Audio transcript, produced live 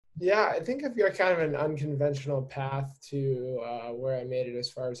Yeah, I think I've got kind of an unconventional path to where I made it as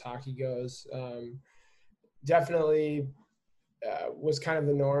far as hockey goes. Definitely was kind of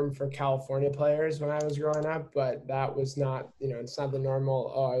the norm for California players when I was growing up, but that was not, it's not the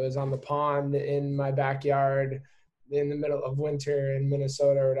normal. Oh, I was on the pond in my backyard in the middle of winter in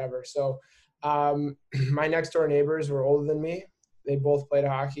Minnesota or whatever. So my next door neighbors were older than me. They both played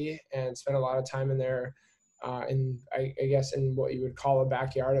hockey and spent a lot of time in there. I guess in what you would call a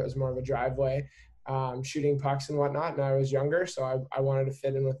backyard, it was more of a driveway, shooting pucks and whatnot. And I was younger, so I wanted to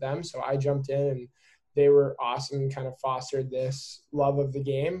fit in with them. So I jumped in and they were awesome and kind of fostered this love of the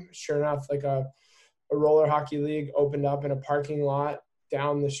game. Sure enough, like a roller hockey league opened up in a parking lot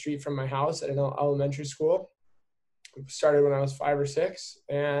down the street from my house at an elementary school. It started when I was 5 or 6.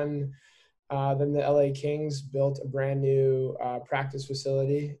 And then the LA Kings built a brand new practice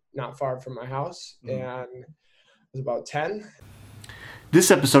facility not far from my house. Mhm. And I was about 10. This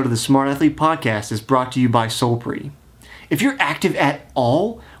episode of the Smart Athlete Podcast is brought to you by Solpre. If you're active at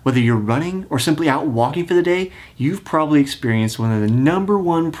all, whether you're running or simply out walking for the day, you've probably experienced one of the number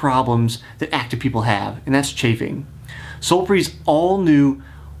one problems that active people have, and that's chafing. Solpre's all new,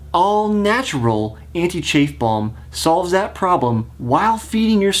 all natural anti-chafe balm solves that problem while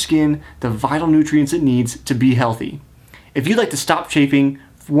feeding your skin the vital nutrients it needs to be healthy. If you'd like to stop chafing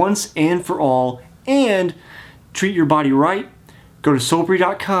once and for all and treat your body right, go to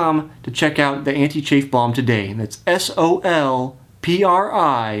Solpri.com to check out the anti-chafe balm today. That's SOLPRI.com.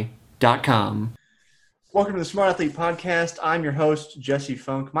 Welcome to the Smart Athlete Podcast. I'm your host, Jesse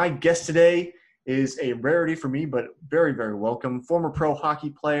Funk. My guest today is a rarity for me, but very, very welcome. Former pro hockey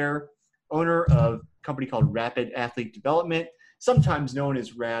player, owner of a company called Rapid Athlete Development, sometimes known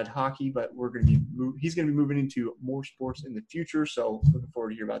as Rad Hockey, but he's going to be moving into more sports in the future, so looking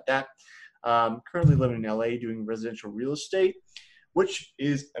forward to hear about that. Currently living in LA doing residential real estate, which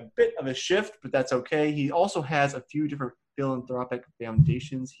is a bit of a shift, but that's okay. He also has a few different philanthropic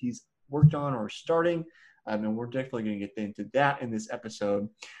foundations he's worked on or starting, and we're definitely going to get into that in this episode.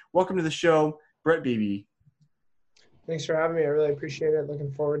 Welcome to the show, Brett Beebe. Thanks for having me. I really appreciate it.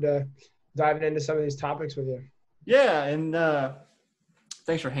 Looking forward to diving into some of these topics with you. Yeah, and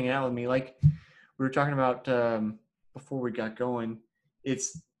thanks for hanging out with me. Like we were talking about before we got going,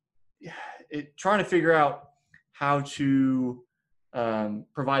 it's trying to figure out how to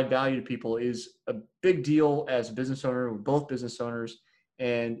provide value to people is a big deal as a business owner. We're both business owners,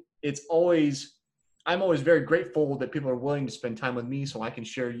 and I'm always very grateful that people are willing to spend time with me so I can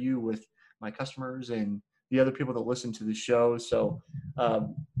share you with my customers and the other people that listen to the show. So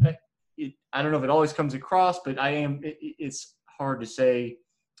um, I don't know if it always comes across, but it's hard to say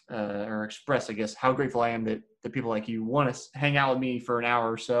or express, I guess, how grateful I am that people like you want to hang out with me for an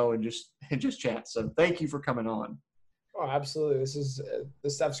hour or so and just chat. So thank you for coming on. Oh, absolutely. This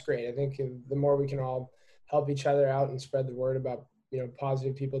stuff's great. I think the more we can all help each other out and spread the word about,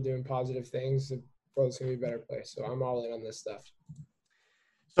 positive people doing positive things, the world's gonna be a better place. So I'm all in on this stuff.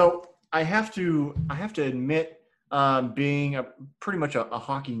 So I have to admit, being pretty much a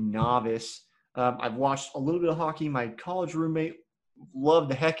hockey novice, I've watched a little bit of hockey. My college roommate loved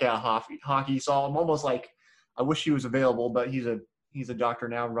the heck out of hockey, so I'm almost like I wish he was available, but he's a doctor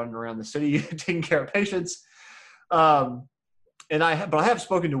now, running around the city taking care of patients. Um, but I have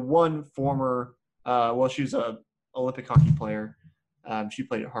spoken to one former. She's a Olympic hockey player. She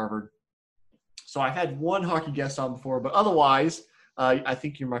played at Harvard, so I've had one hockey guest on before, but otherwise, I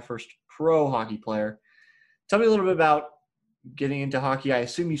think you're my first pro hockey player. Tell me a little bit about getting into hockey. I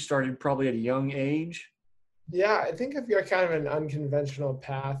assume you started probably at a young age. Yeah, I think I've got kind of an unconventional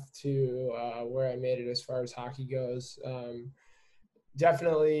path to where I made it as far as hockey goes.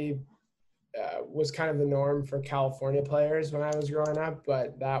 Definitely was kind of the norm for California players when I was growing up,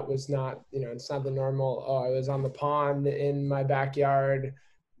 but that was not, it's not the normal. Oh, I was on the pond in my backyard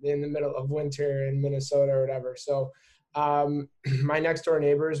in the middle of winter in Minnesota or whatever. So my next door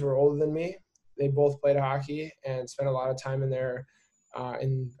neighbors were older than me. They both played hockey and spent a lot of time in there. I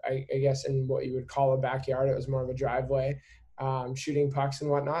guess in what you would call a backyard, it was more of a driveway, shooting pucks and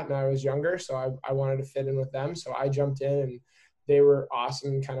whatnot. And I was younger, so I wanted to fit in with them. So I jumped in and they were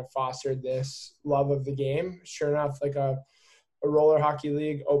awesome and kind of fostered this love of the game. Sure enough, like a roller hockey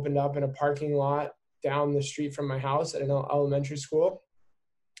league opened up in a parking lot down the street from my house at an elementary school.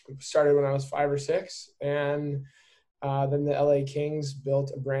 It started when I was 5 or 6. And then the LA Kings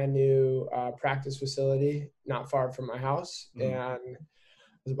built a brand new practice facility not far from my house. Mm-hmm. And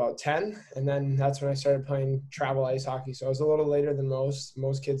I was about 10. And then that's when I started playing travel ice hockey. So I was a little later than most.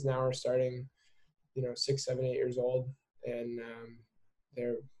 Most kids now are starting, 6, 7, 8 years old. And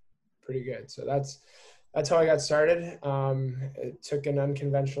they're pretty good. So That's how I got started. It took an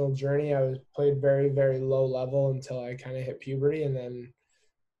unconventional journey. I was played very, very low level until I kind of hit puberty, and then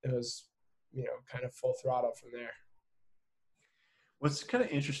it was, kind of full throttle from there. What's kind of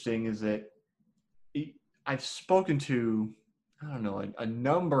interesting is that I've spoken to, I don't know, a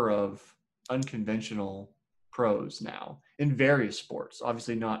number of unconventional pros now in various sports.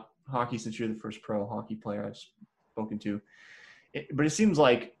 Obviously, not hockey, since you're the first pro hockey player I've spoken to. But it seems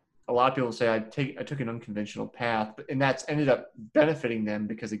like a lot of people say I took an unconventional path, and that's ended up benefiting them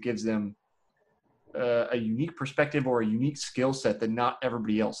because it gives them a unique perspective or a unique skill set that not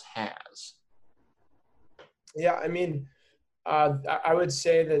everybody else has. Yeah, I mean, I would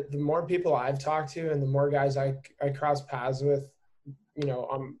say that the more people I've talked to and the more guys I cross paths with,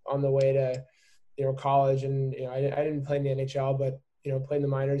 on the way to, college, and I didn't play in the NHL, but played in the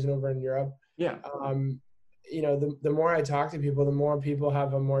minors and over in Europe. Yeah. The more I talk to people, the more people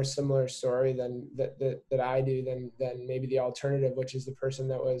have a more similar story than that I do than maybe the alternative, which is the person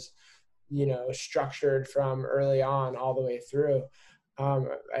that was, structured from early on all the way through.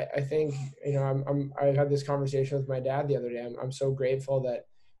 I think, I had this conversation with my dad the other day. I'm so grateful that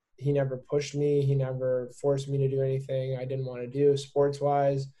he never pushed me. He never forced me to do anything I didn't want to do sports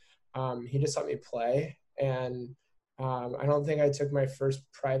wise. He just let me play. And I don't think I took my first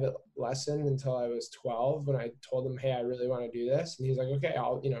private lesson until I was 12 when I told him, hey, I really want to do this. And he's like, okay,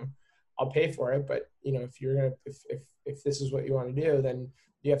 I'll pay for it. But if this is what you want to do, then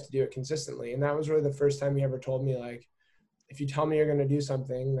you have to do it consistently. And that was really the first time he ever told me, like, if you tell me you're going to do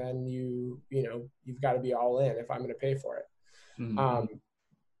something, then you've got to be all in if I'm going to pay for it. Mm-hmm.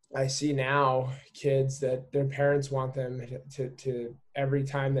 I see now kids that their parents want them to every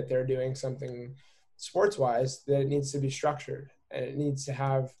time that they're doing something sports wise, that it needs to be structured and it needs to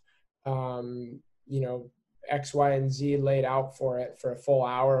have, X, Y, and Z laid out for it for a full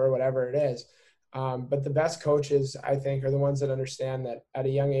hour or whatever it is. But the best coaches, I think, are the ones that understand that at a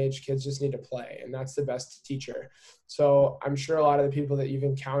young age, kids just need to play, and that's the best teacher. So I'm sure a lot of the people that you've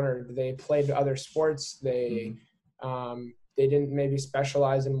encountered, they played other sports. They didn't maybe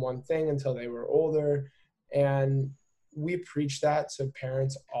specialize in one thing until they were older. And we preach that to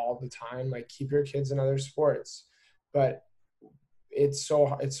parents all the time, like, keep your kids in other sports. But it's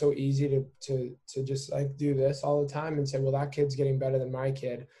so easy to just like do this all the time and say, well, that kid's getting better than my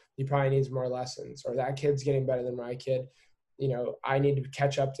kid. He probably needs more lessons, or that kid's getting better than my kid. I need to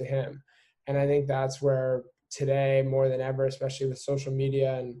catch up to him. And I think that's where today, more than ever, especially with social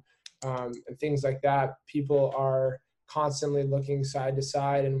media and things like that, people are constantly looking side to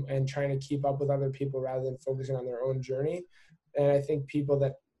side and trying to keep up with other people rather than focusing on their own journey. And I think people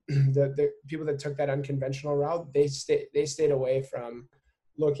that the people that took that unconventional route, they stayed away from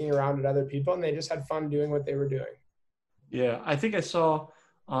looking around at other people, and they just had fun doing what they were doing. Yeah, I think I saw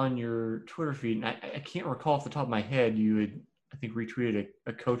on your Twitter feed, and I can't recall off the top of my head, you had, I think, retweeted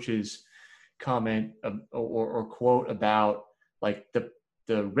a coach's comment or quote about like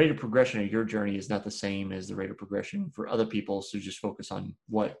the rate of progression of your journey is not the same as the rate of progression for other people. So just focus on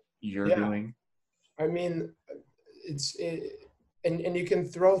what you're doing. I mean, and you can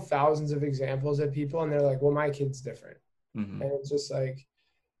throw thousands of examples at people and they're like, well, my kid's different. Mm-hmm. And it's just like,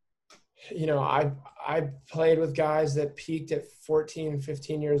 I played with guys that peaked at 14,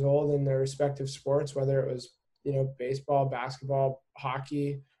 15 years old in their respective sports, whether it was, baseball, basketball,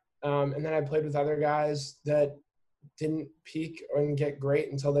 hockey. And then I played with other guys that didn't peak and get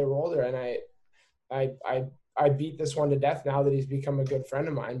great until they were older. And I beat this one to death now that he's become a good friend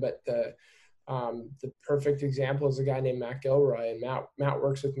of mine. But the perfect example is a guy named Matt Gilroy, and Matt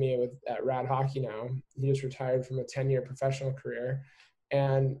works with me at Rad Hockey now. He just retired from a 10-year professional career,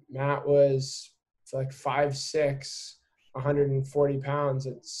 and Matt was like 5'6", 140 pounds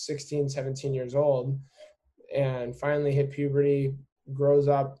at 16, 17 years old, and finally hit puberty, grows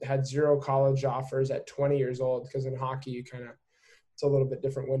up, had 0 college offers at 20 years old, because in hockey it's a little bit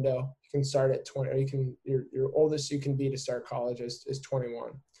different window. You can start at 20, or your oldest you can be to start college is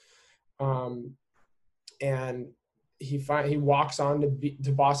 21. And he walks on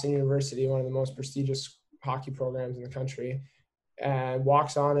to Boston University, one of the most prestigious hockey programs in the country, and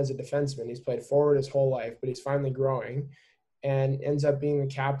walks on as a defenseman. He's played forward his whole life, but he's finally growing and ends up being the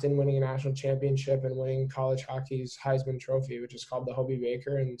captain, winning a national championship and winning college hockey's Heisman Trophy, which is called the Hobey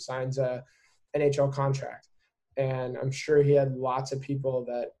Baker, and signs a NHL contract. And I'm sure he had lots of people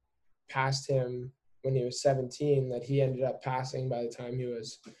that passed him when he was 17 that he ended up passing by the time he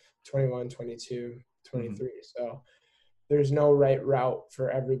was 21, 22, 23. Mm-hmm. So there's no right route for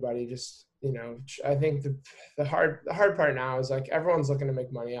everybody. Just, I think the hard part now is like everyone's looking to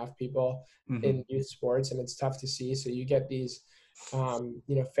make money off people mm-hmm. in youth sports, and it's tough to see. So you get these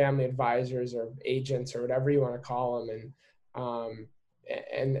family advisors or agents or whatever you want to call them,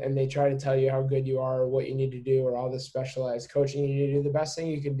 and they try to tell you how good you are or what you need to do or all this specialized coaching you need to do. The best thing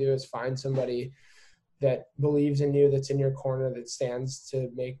you can do is find somebody that believes in you, that's in your corner, that stands to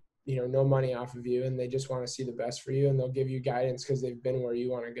make no money off of you, and they just want to see the best for you, and they'll give you guidance because they've been where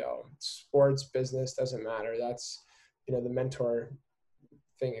you want to go. Sports, business, doesn't matter. That's the mentor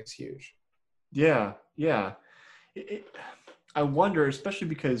thing is huge. Yeah, yeah. I wonder, especially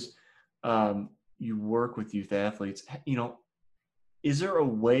because you work with youth athletes, is there a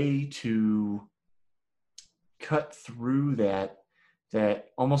way to cut through that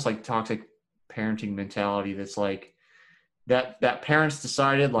almost like toxic parenting mentality that's like that parents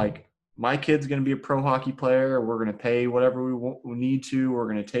decided like my kid's going to be a pro hockey player, we're going to pay whatever we need to, we're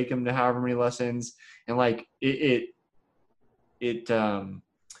going to take him to however many lessons, and like it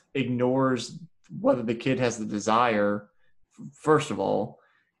ignores whether the kid has the desire, first of all,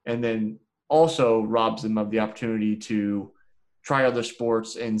 and then also robs them of the opportunity to try other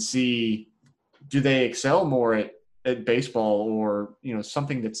sports and see, do they excel more at baseball or,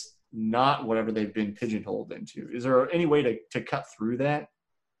 something that's not whatever they've been pigeonholed into? Is there any way to cut through that?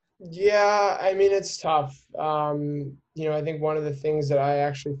 Yeah, I mean, it's tough. I think one of the things that I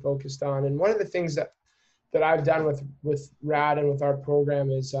actually focused on, and one of the things that I've done with RAD and with our program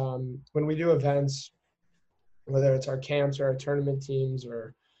is when we do events, whether it's our camps or our tournament teams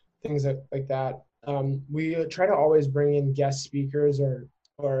or things like that, we try to always bring in guest speakers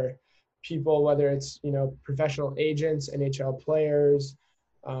or people, whether it's professional agents, NHL players,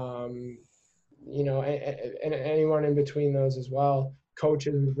 and anyone in between those as well.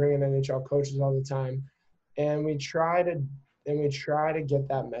 Coaches, we bring in NHL coaches all the time, and we try to get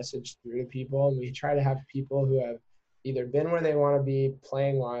that message through to people, and we try to have people who have either been where they want to be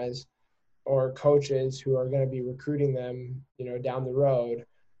playing wise, or coaches who are going to be recruiting them, down the road.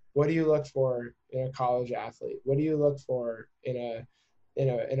 What do you look for in a college athlete? What do you look for in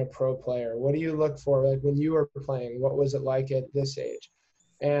a pro player? What do you look for, like when you were playing? What was it like at this age?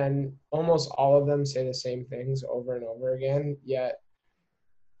 And almost all of them say the same things over and over again. Yet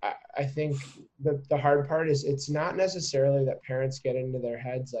I think the hard part is it's not necessarily that parents get into their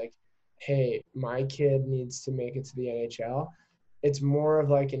heads like, hey, my kid needs to make it to the NHL. It's more of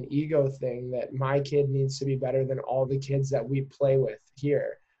like an ego thing that my kid needs to be better than all the kids that we play with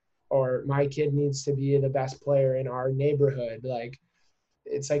here, or my kid needs to be the best player in our neighborhood. Like,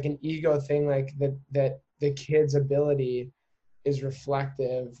 it's like an ego thing, like that the kid's ability is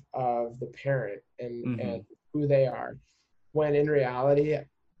reflective of the parent and who they are. When in reality,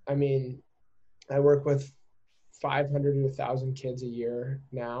 I mean, I work with 500 to 1,000 kids a year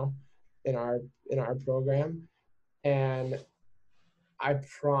now in our program, and I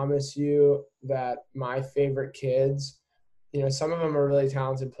promise you that my favorite kids, some of them are really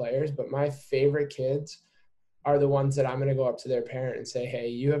talented players, but my favorite kids are the ones that I'm going to go up to their parent and say, hey,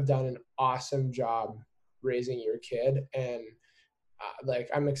 you have done an awesome job raising your kid, and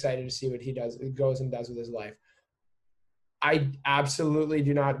I'm excited to see what he goes and does with his life. I absolutely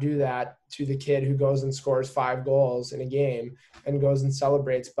do not do that to the kid who goes and scores 5 goals in a game and goes and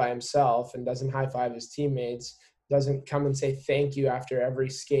celebrates by himself and doesn't high five his teammates, doesn't come and say thank you after every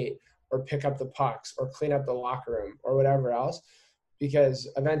skate or pick up the pucks or clean up the locker room or whatever else, because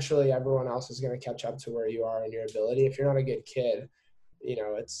eventually everyone else is going to catch up to where you are in your ability. If you're not a good kid, it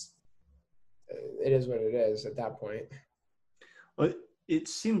is what it is at that point. Well, it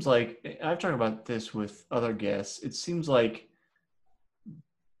seems like, I've talked about this with other guests, it seems like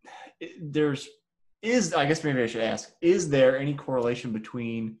I guess maybe I should ask, is there any correlation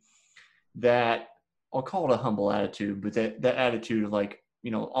between that, I'll call it a humble attitude, but that attitude of like,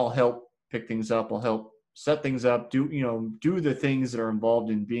 I'll help pick things up, I'll help set things up, do the things that are involved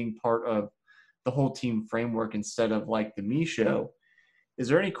in being part of the whole team framework instead of like the me show. Is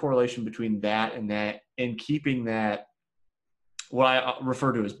there any correlation between that and keeping that, what I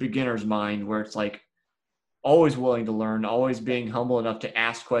refer to as beginner's mind, where it's like always willing to learn, always being humble enough to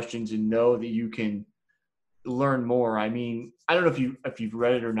ask questions and know that you can learn more? I mean, I don't know if you've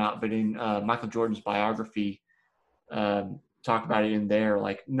read it or not, but in Michael Jordan's biography, talk about it in there,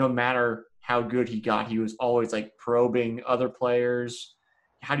 like no matter how good he got, he was always like probing other players.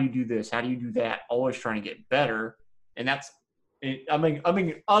 How do you do this? How do you do that? Always trying to get better. And that's,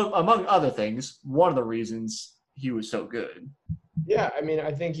 among other things, one of the reasons he was so good. Yeah, I mean,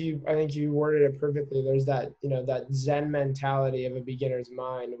 I think you worded it perfectly. There's that, that Zen mentality of a beginner's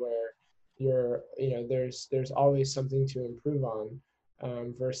mind where there's always something to improve on,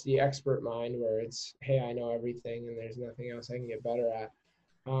 versus the expert mind where it's, hey, I know everything and there's nothing else I can get better at.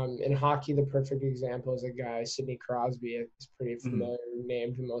 In hockey, the perfect example is a guy, Sidney Crosby. It's a pretty Mm-hmm. familiar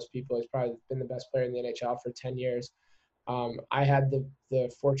name to most people. He's probably been the best player in the NHL for 10 years. I had the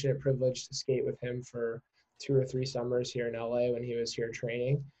fortunate privilege to skate with him for 2 or 3 summers here in LA when he was here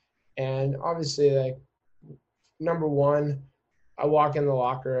training. And obviously, like, number one, I walk in the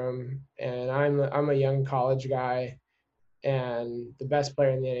locker room and I'm a young college guy, and the best player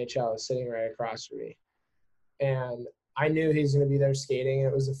in the NHL is sitting right across from me. And I knew he's going to be there skating.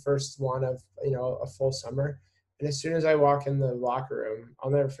 It was the first one of, a full summer. And as soon as I walk in the locker room, I'll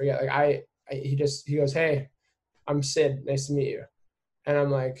never forget. Like he goes, "Hey, I'm Sid. Nice to meet you." And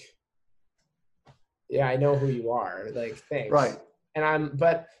I'm like, "Yeah, I know who you are. Like, Right. thanks."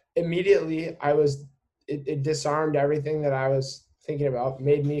 But immediately it disarmed everything that I was thinking about,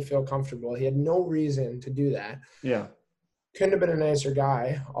 made me feel comfortable. He had no reason to do that. Yeah. Couldn't have been a nicer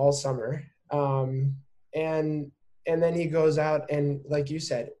guy all summer. And and then he goes out and, like you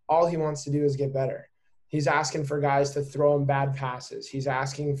said, all he wants to do is get better. He's asking for guys to throw him bad passes. He's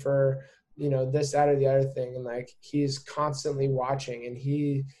asking for, this, that, or the other thing. And, like, he's constantly watching, and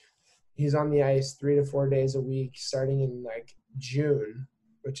he's on the ice 3 to 4 days a week starting in, like, June,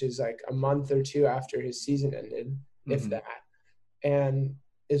 which is like a month or two after his season ended, if Mm-hmm. that, and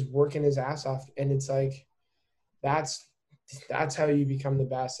is working his ass off. And it's like, that's how you become the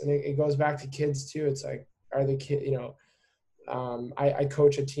best. And it goes back to kids too. It's like, are the kid, I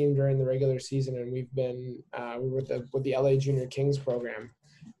coach a team during the regular season, and we've been with the LA Junior Kings program,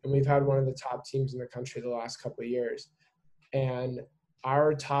 and we've had one of the top teams in the country the last couple of years. And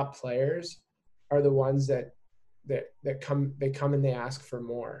our top players are the ones that come and they ask for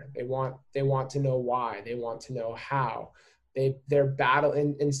more. They want to know why. They want to know how. They're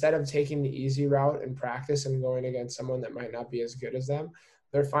battling, instead of taking the easy route in practice and going against someone that might not be as good as them.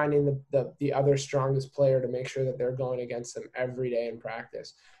 They're finding the other strongest player to make sure that they're going against them every day in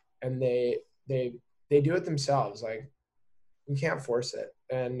practice. And they do it themselves. Like, you can't force it.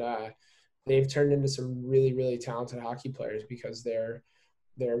 And they've turned into some really, really talented hockey players because they're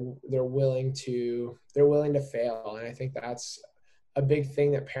willing to fail. And I think that's a big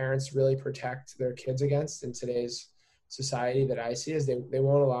thing that parents really protect their kids against in today's society that I see, is they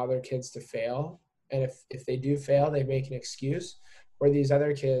won't allow their kids to fail. And if they do fail, they make an excuse. Or these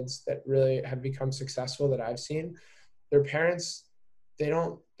other kids that really have become successful that I've seen, their parents,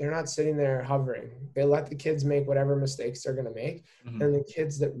 they're not sitting there hovering. They let the kids make whatever mistakes they're going to make. Mm-hmm. And the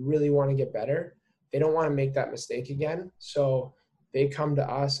kids that really want to get better, they don't want to make that mistake again. So they come to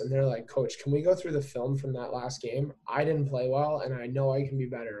us and they're like, "Coach, can we go through the film from that last game? I didn't play well and I know I can be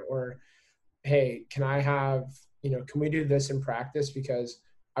better." Or, "Hey, can we do this in practice because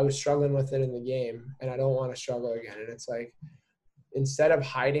I was struggling with it in the game and I don't want to struggle again." And it's like, instead of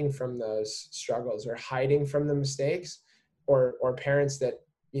hiding from those struggles or hiding from the mistakes, or parents that,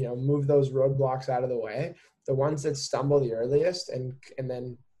 move those roadblocks out of the way, the ones that stumble the earliest and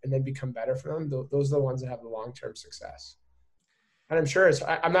then become better for them, those are the ones that have the long-term success. And I'm sure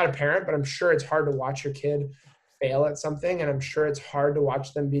I'm not a parent, but I'm sure it's hard to watch your kid fail at something. And I'm sure it's hard to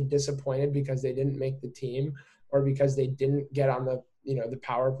watch them be disappointed because they didn't make the team, or because they didn't get on the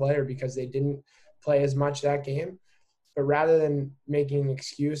power play, or because they didn't play as much that game. But rather than making an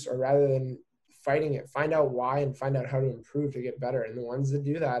excuse, or rather than fighting it, find out why and find out how to improve to get better. And the ones that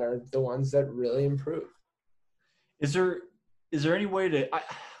do that are the ones that really improve. Is there any way to?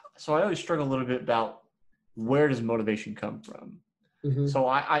 So I always struggle a little bit about where does motivation come from. Mm-hmm. So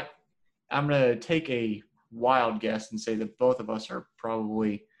I'm gonna take a wild guess and say that both of us are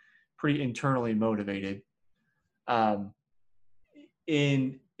probably pretty internally motivated.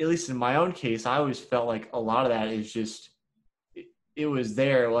 In at least in my own case, I always felt like a lot of that is just it was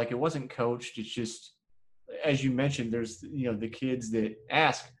there, like it wasn't coached. It's just, as you mentioned, there's the kids that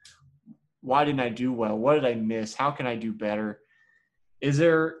ask, why didn't I do well? What did I miss? How can I do better? Is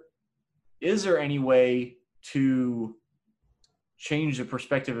there any way to change the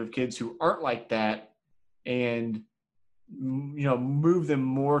perspective of kids who aren't like that, and move them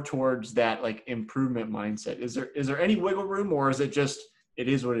more towards that, like, improvement mindset? Is there any wiggle room, or is it just it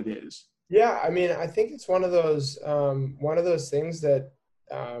is what it is? Yeah, I mean, I think it's one of those things that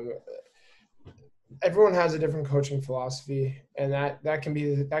everyone has a different coaching philosophy, and that can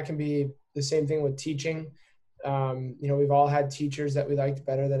be the same thing with teaching. We've all had teachers that we liked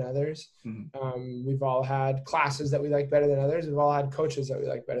better than others. Mm-hmm. We've all had classes that we like better than others. We've all had coaches that we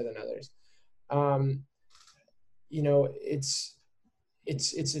like better than others.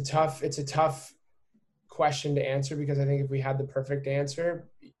 It's a tough question to answer, because I think if we had the perfect answer,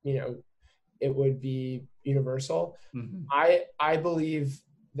 it would be universal. Mm-hmm. I believe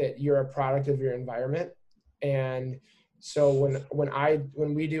that you're a product of your environment, and So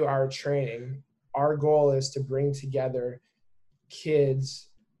when we do our training, our goal is to bring together kids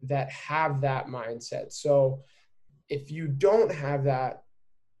that have that mindset. So if you don't have that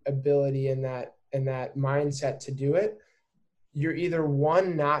ability and that mindset to do it, you're either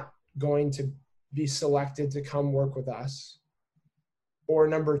one, not going to be selected to come work with us, or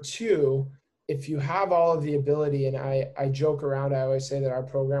number two, if you have all of the ability, and I joke around, I always say that our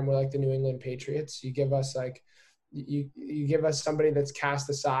program, we're like the New England Patriots. You give us like, you give us somebody that's cast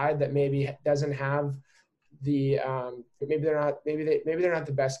aside that maybe doesn't have the maybe they're not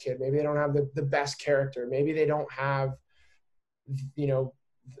the best kid, maybe they don't have the best character, maybe they don't have, you know,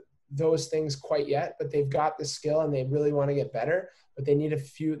 those things quite yet, but they've got the skill and they really want to get better, but they need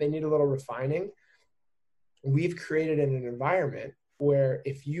a little refining. We've created an environment where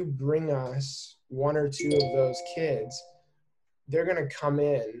if you bring us one or two of those kids, they're going to come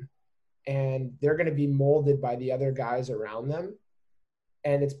in and they're going to be molded by the other guys around them.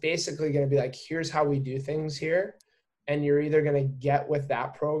 And it's basically going to be like, here's how we do things here. And you're either going to get with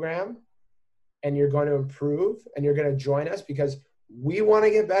that program and you're going to improve and you're going to join us because we want to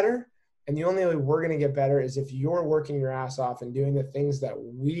get better. And the only way we're going to get better is if you're working your ass off and doing the things that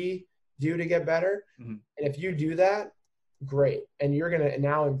we do to get better. Mm-hmm. And if you do that, great. And you're going to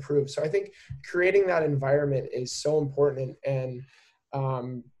now improve. So I think creating that environment is so important. And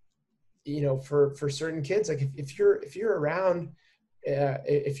you know, for certain kids, like if you're around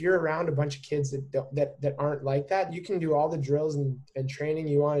a bunch of kids that aren't like that, you can do all the drills and training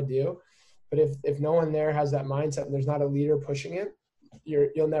you want to do. But if no one there has that mindset and there's not a leader pushing it,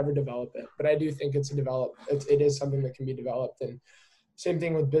 you'll never develop it. But I do think it is something that can be developed. And same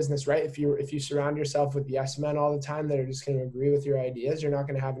thing with business, right? If you surround yourself with yes men all the time that are just going to agree with your ideas, you're not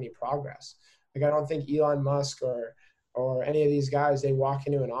going to have any progress. Like I don't think Elon Musk or any of these guys, they walk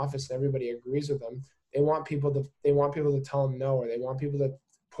into an office and everybody agrees with them. They want people to tell them no, or they want people to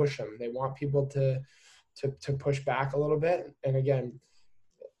push them. They want people to push back a little bit. And again,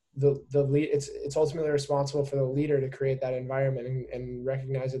 the lead, it's ultimately responsible for the leader to create that environment and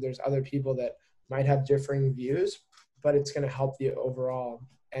recognize that there's other people that might have differing views, but it's going to help the overall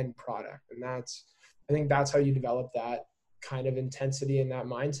end product. And I think that's how you develop that kind of intensity and that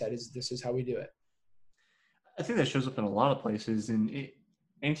mindset. This is how we do it. I think that shows up in a lot of places. And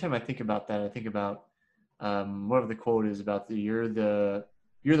anytime I think about that, I think about whatever the quote is about you're the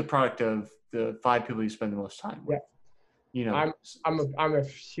product of the 5 people you spend the most time with. Yeah. You know, I'm a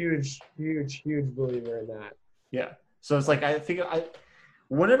huge believer in that. Yeah. So it's like,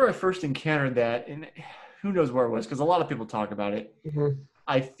 whenever I first encountered that, and who knows where it was, because a lot of people talk about it. Mm-hmm.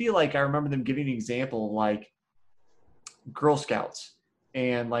 I feel like I remember them giving an example like Girl Scouts,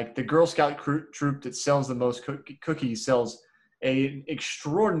 and like the Girl Scout troop that sells the most cookies sells an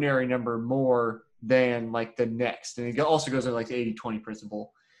extraordinary number more than like the next. And it also goes into like the 80-20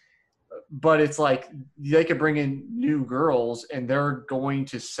 principle. But it's like they could bring in new girls and they're going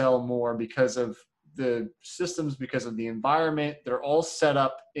to sell more because of the systems, because of the environment. They're all set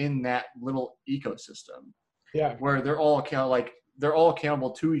up in that little ecosystem. Yeah. Where they're all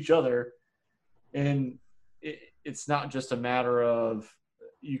accountable to each other. And it's not just a matter of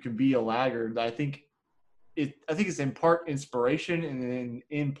you can be a laggard. I think it's in part inspiration, and then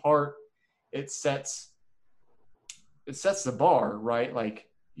in part it sets the bar, right? Like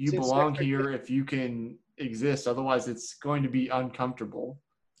you belong here if you can exist. Otherwise, it's going to be uncomfortable.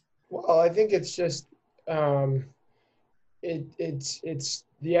 Well, I think it's just it's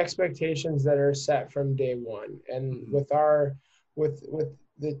the expectations that are set from day one, and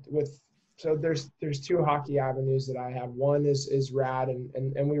so there's 2 hockey avenues that I have. One is RAD,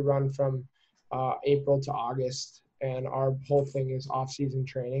 and we run from April to August, and our whole thing is off-season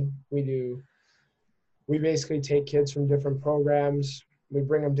training. We basically take kids from different programs, we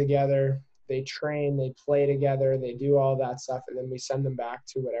bring them together, they train, they play together, they do all that stuff, and then we send them back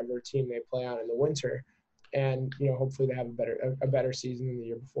to whatever team they play on in the winter. And, you know, hopefully they have a better season than the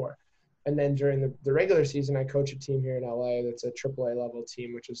year before. And then during the regular season, I coach a team here in LA that's a AAA level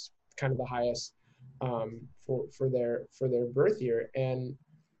team, which is kind of the highest for their birth year. And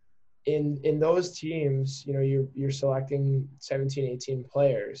in those teams, you know, you're selecting 17, 18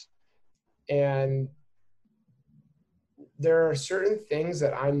 players. And there are certain things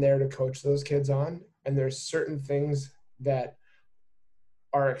that I'm there to coach those kids on, and there's certain things that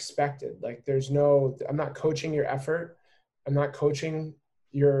are expected. Like I'm not coaching your effort. I'm not coaching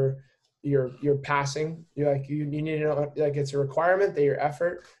your passing. You need to know, like, it's a requirement that your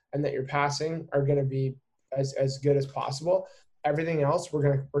effort and that your passing are going to be as good as possible. Everything else,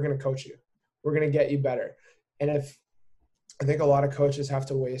 we're going to coach you. We're going to get you better. And I think a lot of coaches have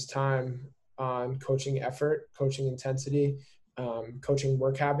to waste time on coaching effort, coaching intensity, coaching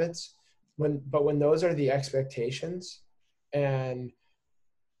work habits. When those are the expectations, and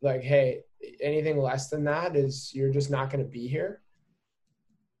like, hey, anything less than that is you're just not going to be here.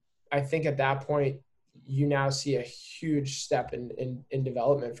 I think at that point, you now see a huge step in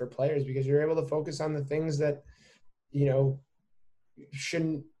development for players, because you're able to focus on the things that, you know,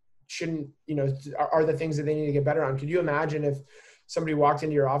 shouldn't, you know, are the things that they need to get better on. Could you imagine if somebody walked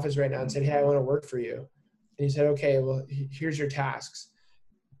into your office right now and said, hey, I want to work for you. And you said, okay, well, here's your tasks.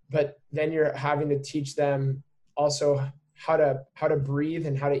 But then you're having to teach them also how to breathe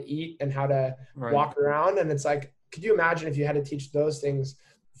and how to eat and how to walk around. And it's like, could you imagine if you had to teach those things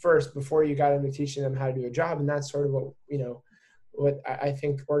first before you got into teaching them how to do a job? And that's sort of what, you know, what I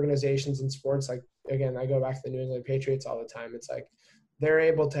think organizations in sports, like, again, I go back to the New England Patriots all the time. It's like, they're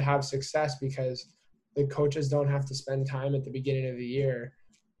able to have success because the coaches don't have to spend time at the beginning of the year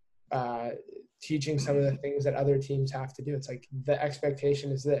teaching some of the things that other teams have to do. It's like, the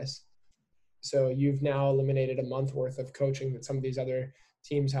expectation is this. So you've now eliminated a month worth of coaching that some of these other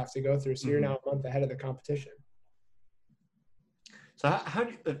teams have to go through. So you're now a month ahead of the competition. So how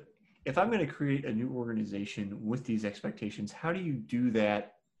do you, if I'm going to create a new organization with these expectations, how do you do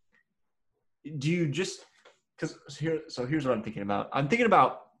that? Do you just, so here's what I'm thinking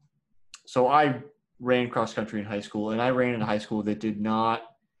about. So I ran cross country in high school, and I ran in a high school that did not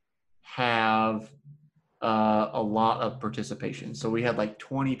have a lot of participation. So we had like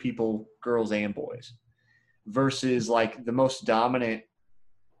 20 people, girls and boys, versus like the most dominant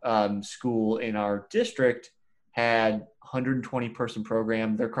school in our district had 120 person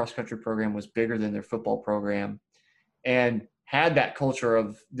program. Their cross country program was bigger than their football program, and had that culture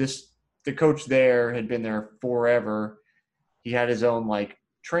of this. The coach there had been there forever. He had his own like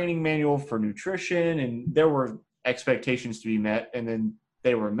training manual for nutrition, and there were expectations to be met, and then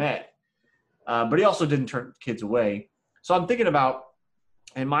they were met. But he also didn't turn kids away. So I'm thinking about,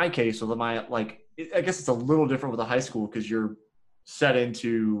 in my case, with my, like, I guess it's a little different with a high school because you're set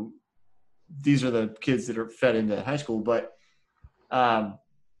into, these are the kids that are fed into high school. But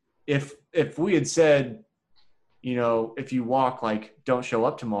if we had said, you know, if you walk, like, don't show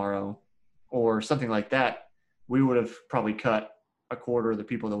up tomorrow or something like that, we would have probably cut a quarter of the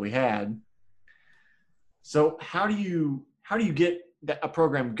people that we had. So how do you get a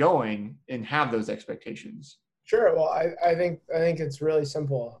program going and have those expectations? Sure. Well, I think it's really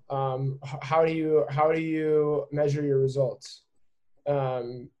simple. How do you measure your results?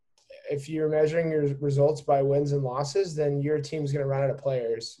 If you're measuring your results by wins and losses, then your team's going to run out of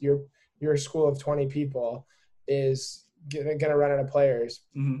players. Your school of 20 people is going to run out of players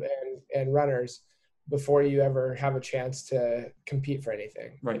and runners before you ever have a chance to compete for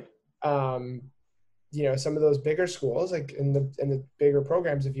anything. Right. You know, some of those bigger schools, like in the bigger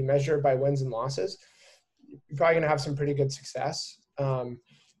programs, if you measure it by wins and losses, you're probably going to have some pretty good success.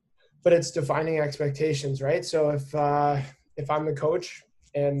 But it's defining expectations, right? So if I'm the coach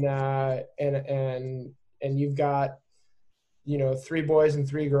and you've got, you know, 3 boys and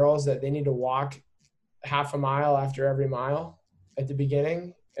 3 girls that they need to walk half a mile after every mile at the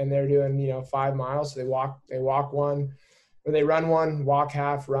beginning, and they're doing, you know, 5 miles. So they walk one, or they run one, walk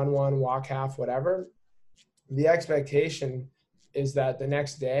half, run one, walk half, whatever. The expectation is that the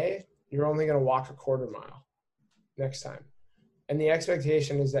next day you're only going to walk a quarter mile next time. And the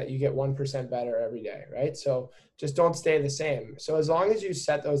expectation is that you get 1% better every day, right? So just don't stay the same. So as long as you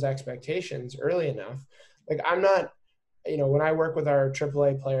set those expectations early enough, like, I'm not, you know, when I work with our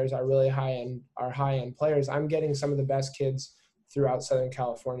AAA players, our really high-end players, I'm getting some of the best kids throughout Southern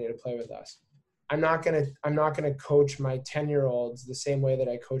California to play with us. I'm not gonna coach my 10-year-olds the same way that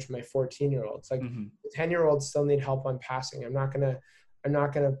I coach my 14-year-olds. Like, the 10-year-olds still need help on passing. I'm not gonna,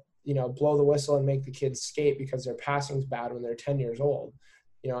 you know, blow the whistle and make the kids skate because their passing's bad when they're 10 years old.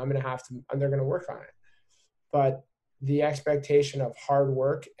 You know, they're gonna work on it. But the expectation of hard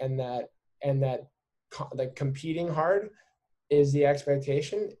work and that like competing hard is the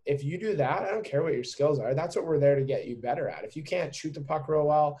expectation. If you do that, I don't care what your skills are. That's what we're there to get you better at. If you can't shoot the puck real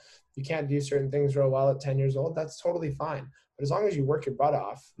well, you can't do certain things real well at 10 years old, that's totally fine. But as long as you work your butt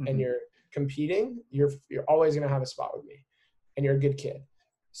off and you're competing, you're always going to have a spot with me, and you're a good kid.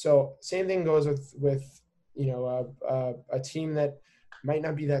 So same thing goes with you know, a team that might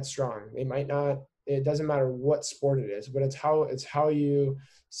not be that strong. They might not, it doesn't matter what sport it is, but it's how you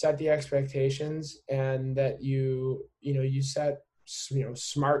set the expectations, and that you set, you know,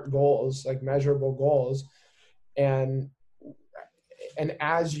 smart goals, like measurable goals. And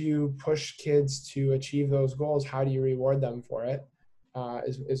as you push kids to achieve those goals, how do you reward them for it?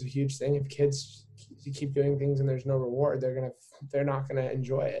 Is a huge thing. If kids keep doing things and there's no reward, they're not gonna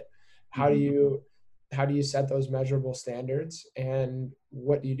enjoy it. How do you set those measurable standards, and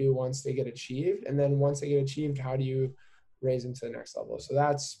what do you do once they get achieved? And then once they get achieved, how do you raise them to the next level? So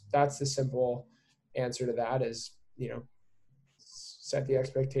that's the simple answer to that is, set the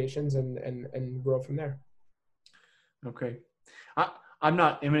expectations and grow from there. Okay. I'm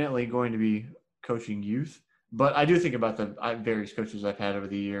not imminently going to be coaching youth, but I do think about the various coaches I've had over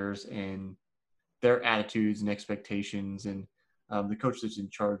the years and their attitudes and expectations, and the coach that's in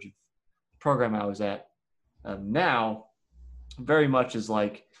charge of the program I was at now very much is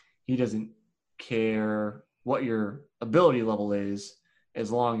like he doesn't care what your ability level is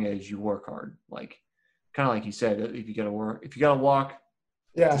as long as you work hard. Like kind of like you said, if you got to walk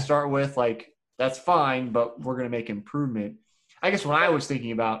to start with, like that's fine, but we're going to make improvement. I guess when I was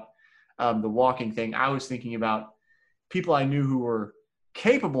thinking about the walking thing, I was thinking about people I knew who were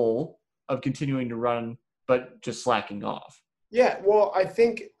capable of continuing to run, but just slacking off. Yeah, well, I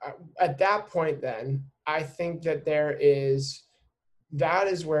think at that point then, I think that that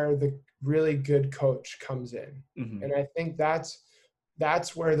is where the really good coach comes in. Mm-hmm. And I think that's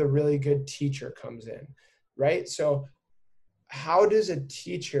where the really good teacher comes in, right? So how does a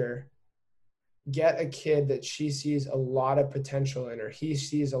teacher get a kid that she sees a lot of potential in, or he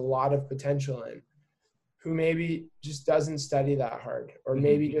sees a lot of potential in, who maybe just doesn't study that hard, or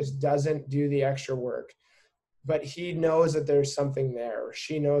maybe just doesn't do the extra work, but he knows that there's something there, or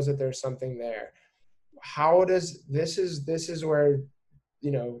she knows that there's something there? How does this is where,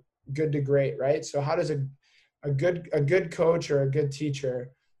 good to great, right? So how does a good coach or a good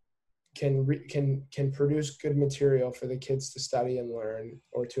teacher can produce good material for the kids to study and learn,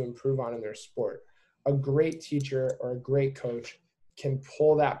 or to improve on in their sport? A great teacher or a great coach can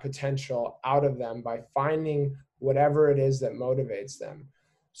pull that potential out of them by finding whatever it is that motivates them.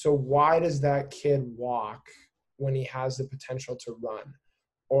 So why does that kid walk when he has the potential to run?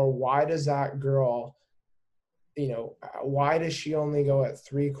 Or why does that girl, why does she only go at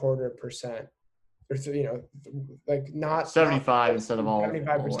 0.75%? Or, like not 75 instead of all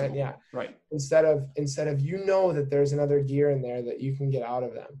 75%. Yeah. Right. Instead of, that there's another gear in there that you can get out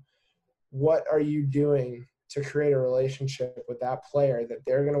of them. What are you doing to create a relationship with that player that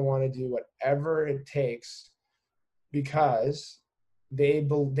they're going to want to do whatever it takes because they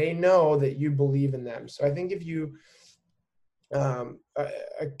know that you believe in them? So I think if you, a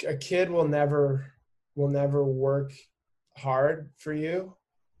kid will never work hard for you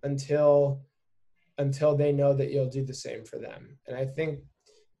until they know that you'll do the same for them. And I think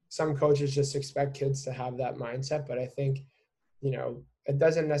some coaches just expect kids to have that mindset, but I think, it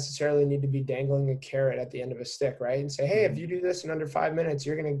doesn't necessarily need to be dangling a carrot at the end of a stick, right? And say, hey, if you do this in under 5 minutes,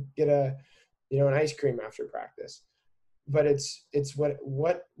 you're going to get an ice cream after practice. But it's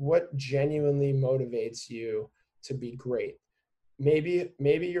what genuinely motivates you to be great. Maybe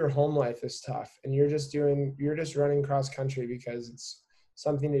your home life is tough and you're just running cross country because it's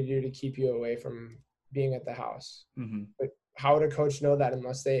something to do to keep you away from being at the house. But how would a coach know that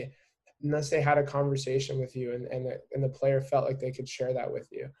unless they had a conversation with you and the player felt like they could share that with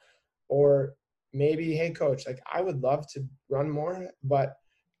you? Or maybe, hey coach, like I would love to run more, but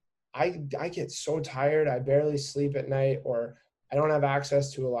I get so tired, I barely sleep at night, or I don't have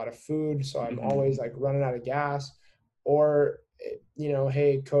access to a lot of food, so I'm always like running out of gas. Or,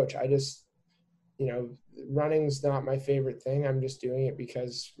 hey coach, I just, running's not my favorite thing. I'm just doing it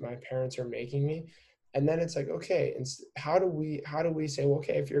because my parents are making me. And then it's like, okay, and how do we say, well,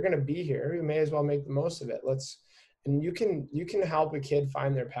 okay, if you're going to be here, you may as well make the most of it. And you can help a kid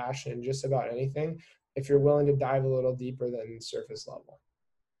find their passion in just about anything if you're willing to dive a little deeper than surface level.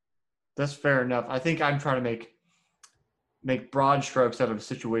 That's fair enough. I think I'm trying to make broad strokes out of a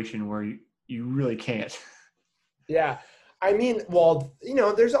situation where you really can't. Yeah. I mean, well,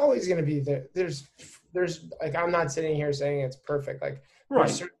 there's always going to be there's like, I'm not sitting here saying it's perfect. Like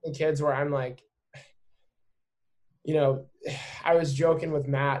there's certain kids where I'm like, I was joking with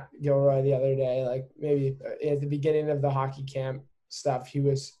Matt Gilroy the other day, like maybe at the beginning of the hockey camp stuff, he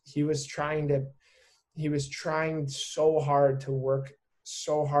was trying so hard to work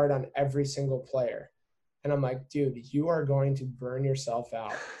so hard on every single player. And I'm like, dude, you are going to burn yourself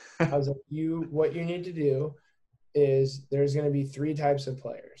out. I was like, what you need to do is there's going to be 3 types of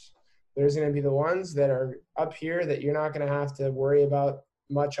players. There's going to be the ones that are up here that you're not going to have to worry about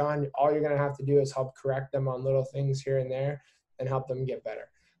much on. All you're going to have to do is help correct them on little things here and there and help them get better.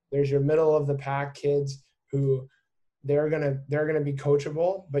 There's your middle of the pack kids who they're going to be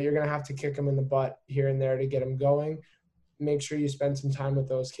coachable, but you're going to have to kick them in the butt here and there to get them going. Make sure you spend some time with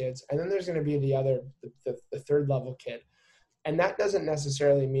those kids. And then there's going to be the third level kid. And that doesn't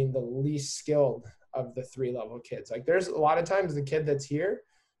necessarily mean the least skilled of the 3 level kids. Like there's a lot of times the kid that's here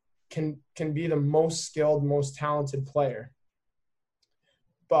can be the most skilled, most talented player.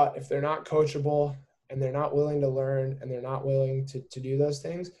 But if they're not coachable and they're not willing to learn and they're not willing to do those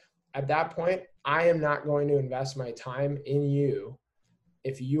things, at that point, I am not going to invest my time in you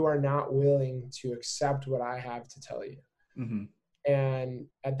if you are not willing to accept what I have to tell you. Mm-hmm. And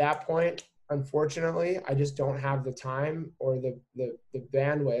at that point, unfortunately, I just don't have the time or the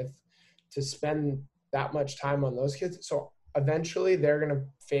bandwidth to spend that much time on those kids. So eventually they're going to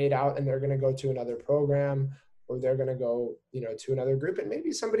fade out and they're going to go to another program, or they're going to go, to another group, and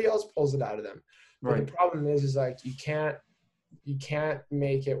maybe somebody else pulls it out of them. But Right. the problem is like, you can't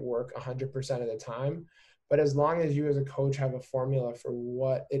make it work 100% of the time. But as long as you as a coach have a formula for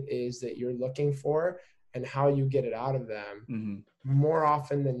what it is that you're looking for and how you get it out of them, Mm-hmm. more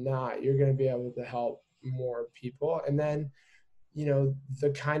often than not, you're going to be able to help more people. And then,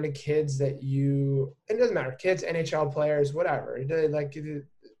 the kind of kids that it doesn't matter, kids, NHL players, whatever.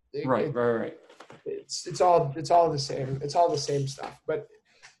 Right. It's all the same. It's all the same stuff. But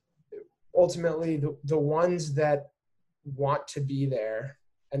ultimately, the ones that want to be there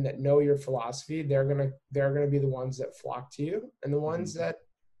and that know your philosophy, they're gonna be the ones that flock to you. And the ones that,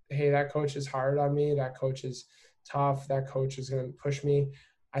 hey, that coach is hard on me, that coach is tough, that coach is gonna push me,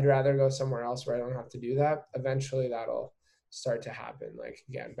 I'd rather go somewhere else where I don't have to do that. Eventually that'll start to happen. Like,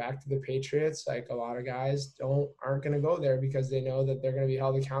 again, back to the Patriots, like, a lot of guys aren't gonna go there because they know that they're gonna be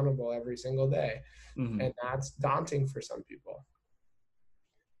held accountable every single day. Mm-hmm. And that's daunting for some people.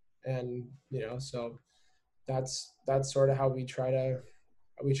 And so that's sort of how we try to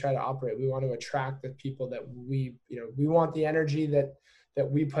operate. We want to attract the people that we want the energy that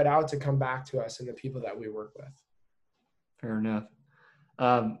we put out to come back to us, and the people that we work with. Fair enough.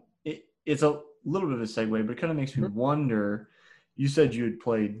 It's a little bit of a segue, but it kind of makes me wonder, you said you had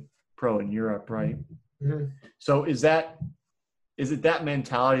played pro in Europe, right? Mm-hmm. So is it that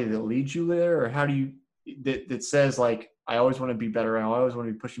mentality that leads you there, or how do you, that says like, I always want to be better, I always want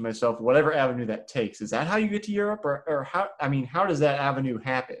to be pushing myself, whatever avenue that takes? Is that how you get to Europe, or how does that avenue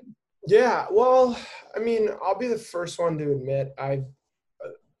happen? Yeah, well, I'll be the first one to admit I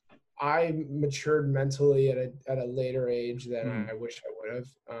matured mentally at a later age than I wish I would have.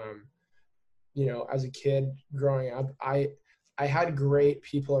 As a kid growing up, I had great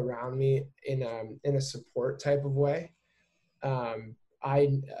people around me in a support type of way.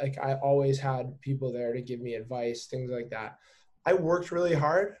 I always had people there to give me advice, things like that. I worked really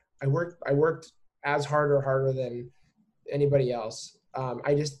hard. I worked as hard or harder than anybody else.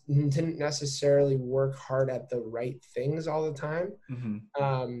 I just didn't necessarily work hard at the right things all the time. Mm-hmm.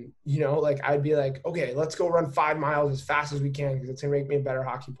 I'd be like, okay, let's go run 5 miles as fast as we can because it's gonna make me a better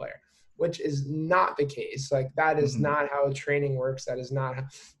hockey player, which is not the case. Like, that is not how training works. That is not how,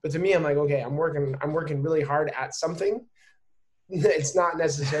 but to me, I'm like, okay, I'm working really hard at something. It's not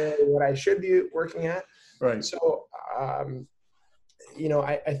necessarily what I should be working at. Right. So, I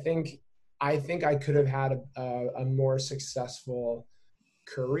think I could have had a more successful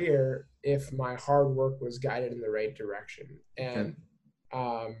career if my hard work was guided in the right direction. And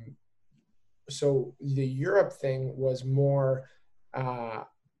so the Europe thing was more, I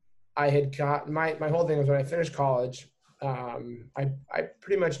had got my whole thing was, when I finished college, I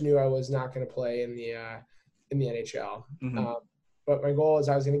pretty much knew I was not going to play in the NHL. Mm-hmm. But my goal is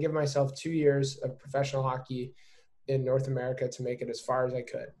I was going to give myself 2 years of professional hockey in North America to make it as far as I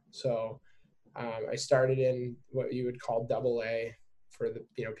could. So I started in what you would call AA for the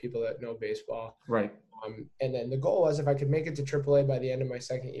people that know baseball. Right. And then the goal was, if I could make it to AAA by the end of my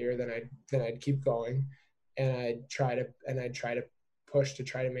second year, then I'd keep going, and I'd try to push to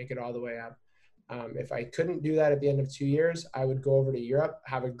try to make it all the way up. If I couldn't do that at the end of 2 years, I would go over to Europe,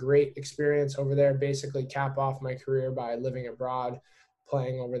 have a great experience over there, basically cap off my career by living abroad,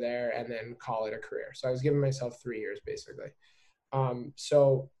 playing over there, and then call it a career. So I was giving myself 3 years basically.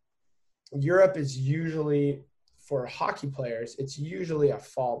 So Europe is usually, for hockey players, it's usually a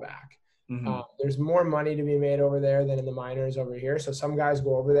fallback. Mm-hmm. There's more money to be made over there than in the minors over here. So some guys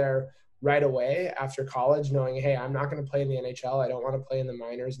go over there right away after college knowing, hey, I'm not going to play in the NHL. I don't want to play in the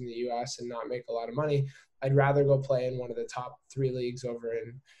minors in the US and not make a lot of money. I'd rather go play in one of the top 3 leagues over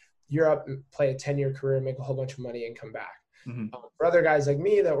in Europe, play a 10-year career, make a whole bunch of money, and come back. Mm-hmm. For other guys like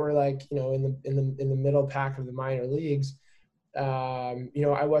me that were like, in the middle pack of the minor leagues, I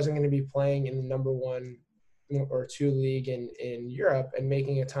wasn't going to be playing in the number 1 or 2 league in Europe and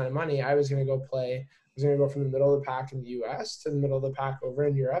making a ton of money. I was going to go from the middle of the pack in the US to the middle of the pack over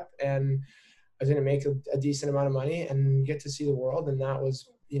in Europe, and I was going to make a decent amount of money and get to see the world. And that was,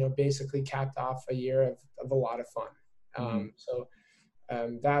 basically capped off a year of a lot of fun. So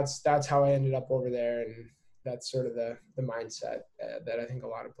that's how I ended up over there. And, that's sort of the mindset that I think a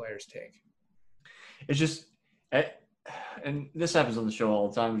lot of players take. It's just, and this happens on the show all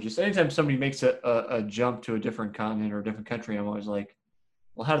the time. It's just anytime somebody makes a jump to a different continent or a different country, I'm always like,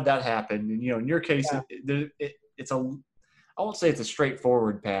 well, how did that happen? And, in your case, Yeah. it's I won't say it's a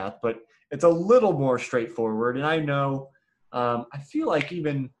straightforward path, but it's a little more straightforward. And I know, I feel like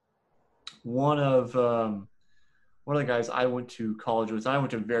even one of the guys I went to college with, I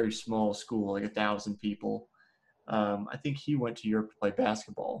went to a very small school, like 1,000 people. I think he went to Europe to play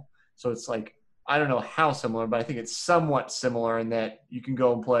basketball. So it's like, I don't know how similar, but I think it's somewhat similar in that you can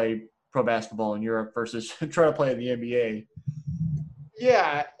go and play pro basketball in Europe versus try to play in the NBA.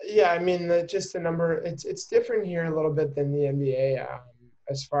 Yeah. I mean, just the number. It's different here a little bit than the NBA.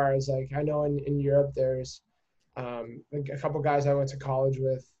 As far as like, I know in Europe, there's like a couple guys I went to college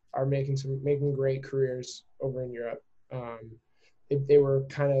with are making great careers over in Europe. They were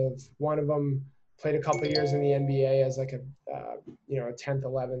kind of, one of them played a couple years in the NBA as like a 10th,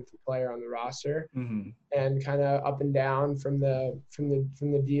 11th player on the roster, Mm-hmm. and kind of up and down from the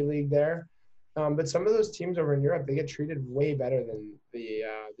D League there. But some of those teams over in Europe, they get treated way better than the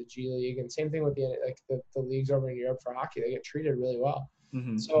G League, and same thing with the leagues over in Europe for hockey. They get treated really well.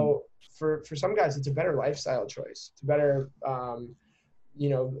 Mm-hmm. So for some guys, it's a better lifestyle choice. It's a better, a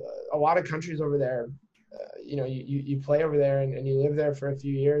lot of countries over there. You play over there and you live there for a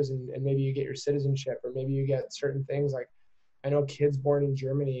few years, and maybe you get your citizenship, or maybe you get certain things. Like, I know kids born in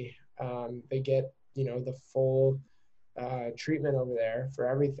Germany, they get the full treatment over there for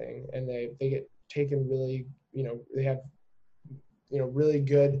everything, and they get taken really, they have really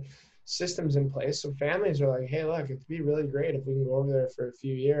good systems in place. So families are like, hey, look, it'd be really great if we can go over there for a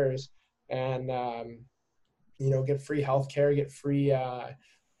few years and get free healthcare, get free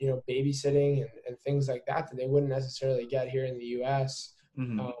babysitting and things like that they wouldn't necessarily get here in the U.S.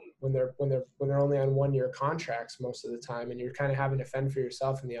 Mm-hmm. When they're only on 1-year contracts most of the time, and you're kind of having to fend for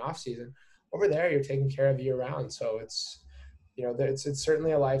yourself in the off season. Over there, you're taken care of year round. So it's it's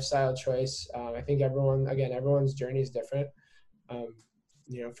certainly a lifestyle choice. I think everyone's journey is different.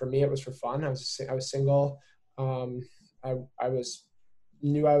 For me, it was for fun. I was single. I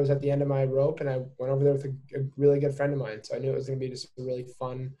knew I was at the end of my rope, and I went over there with a really good friend of mine. So I knew it was going to be just a really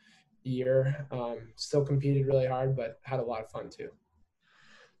fun year. Still competed really hard, but had a lot of fun too.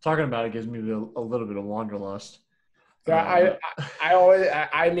 Talking about it gives me a little bit of wanderlust. Yeah,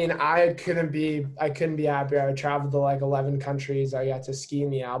 I couldn't be happier. I traveled to like 11 countries. I got to ski in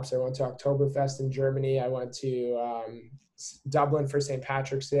the Alps. I went to Oktoberfest in Germany. I went to Dublin for St.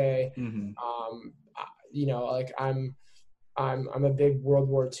 Patrick's Day. Mm-hmm. Like I'm a big World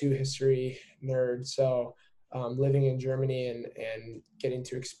War II history nerd. So living in Germany and getting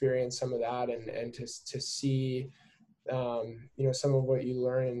to experience some of that and to see some of what you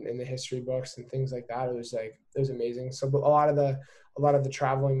learn in the history books and things like that. It was amazing. So a lot of the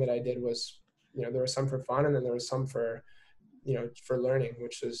traveling that I did was, there was some for fun, and then there was some for learning,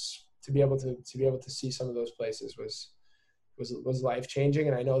 which was to be able to see some of those places was life changing.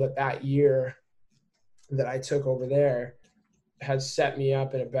 And I know that year that I took over there has set me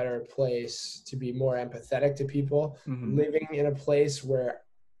up in a better place to be more empathetic to people. Mm-hmm. Living in a place where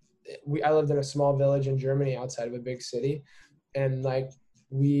I lived in a small village in Germany outside of a big city. And I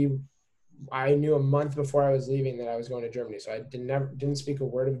knew a month before I was leaving that I was going to Germany. So I didn't speak a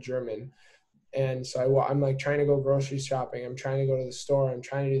word of German. And so I'm like trying to go grocery shopping. I'm trying to go to the store. I'm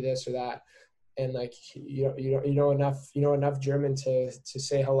trying to do this or that. And like, you know enough German to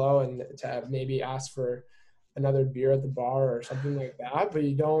say hello and to maybe ask for another beer at the bar or something like that. But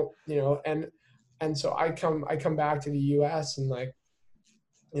you don't, and so I come back to the US, and like,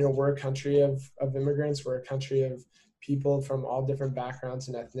 we're a country of immigrants. We're a country of people from all different backgrounds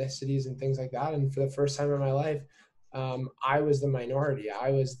and ethnicities and things like that. And for the first time in my life, I was the minority.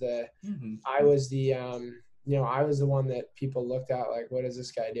 I was the one that people looked at like, what is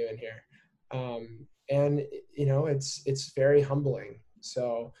this guy doing here? And it's very humbling.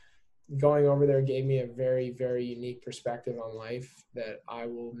 So going over there gave me a very, very unique perspective on life that I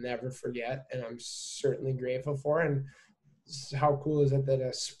will never forget. And I'm certainly grateful for. And how cool is it that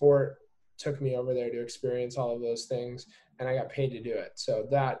a sport took me over there to experience all of those things, and I got paid to do it. So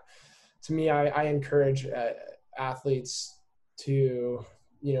that, to me, I encourage athletes to,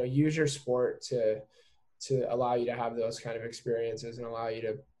 use your sport to allow you to have those kind of experiences and allow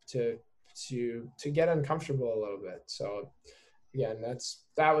you to get uncomfortable a little bit. So again, that's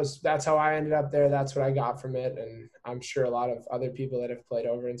how I ended up there. That's what I got from it. And I'm sure a lot of other people that have played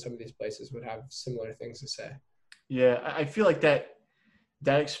over in some of these places would have similar things to say. Yeah, I feel like that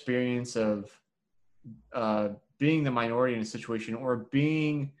experience of being the minority in a situation, or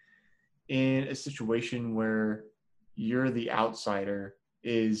being in a situation where you're the outsider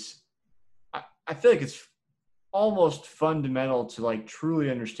is, I feel like it's almost fundamental to like truly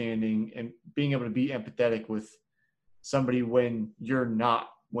understanding and being able to be empathetic with somebody when you're not,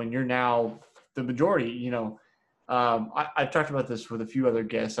 when you're now the majority. I've talked about this with a few other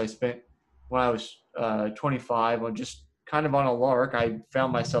guests. I spent, when I was 25, on just kind of on a lark, I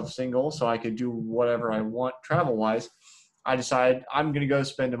found myself single so I could do whatever I want travel wise. I decided I'm going to go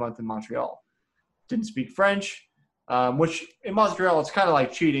spend a month in Montreal. Didn't speak French, which in Montreal, it's kind of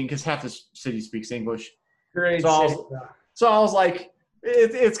like cheating because half the city speaks English. Great So I city. was, like,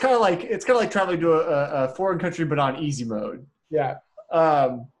 it's kind of like traveling to a foreign country, but on easy mode. Yeah.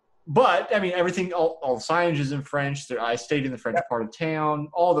 But I mean, everything, all the signage is in French. I stayed in the French part of town,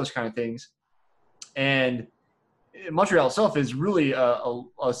 all those kind of things. And Montreal itself is really a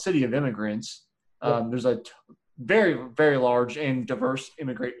city of immigrants. There's a very, very large and diverse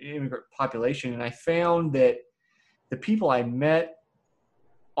immigrant population. And I found that the people I met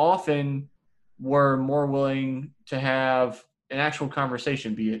often were more willing to have an actual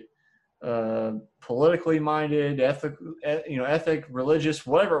conversation, be it politically minded, ethic, religious,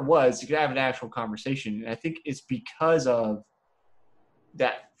 whatever it was. You could have an actual conversation. And I think it's because of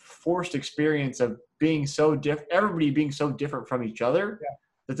that forced experience of being so different, everybody being so different from each other,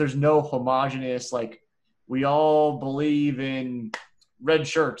 that there's no homogenous, like, we all believe in red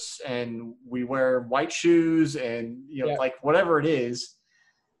shirts and we wear white shoes and, like, whatever it is.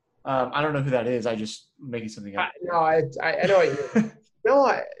 I don't know who that is. I just making something up. I know what you mean. No,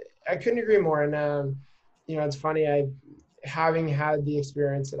 I couldn't agree more. And, it's funny, having had the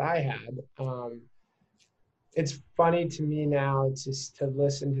experience that I had, it's funny to me now to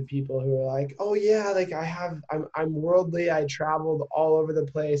listen to people who are like, oh yeah, like I'm worldly. I traveled all over the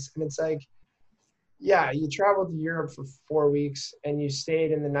place. And it's like, yeah, you traveled to Europe for 4 weeks and you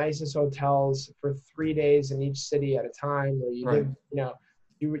stayed in the nicest hotels for 3 days in each city at a time, where you did,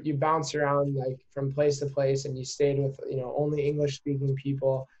 you bounced around like from place to place, and you stayed with, only English speaking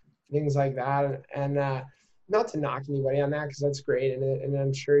people, things like that. And not to knock anybody on that, because that's great. And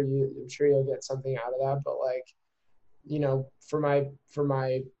I'm sure you'll get something out of that. But like, for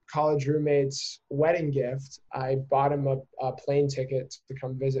my college roommate's wedding gift, I bought him a plane ticket to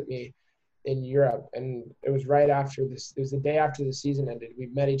come visit me in Europe. And it was right after this, it was the day after the season ended. We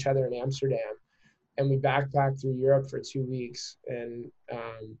met each other in Amsterdam, and we backpacked through Europe for 2 weeks, and,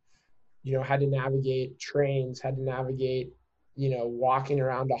 had to navigate trains, had to navigate, walking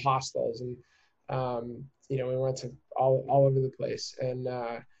around to hostels. And, we went to all over the place. And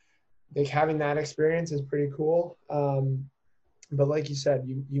I think having that experience is pretty cool. But like you said,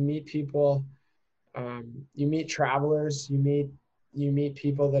 you meet people, you meet travelers, you meet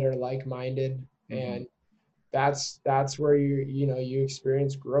people that are like-minded. And that's where you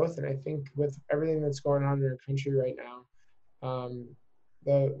experience growth. And I think with everything that's going on in our country right now,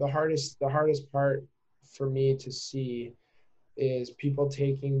 the hardest part for me to see is people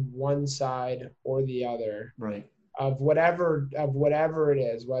taking one side or the other, right, of whatever it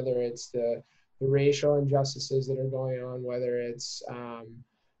is, whether it's the racial injustices that are going on, whether it's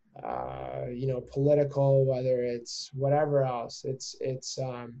political, whether it's whatever else. It's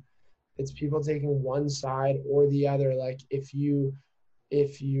people taking one side or the other. Like, if you're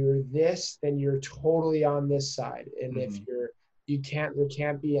this, then you're totally on this side. And if there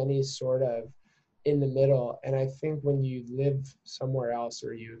can't be any sort of in the middle. And I think when you live somewhere else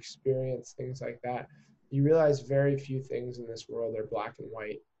or you experience things like that, you realize very few things in this world are black and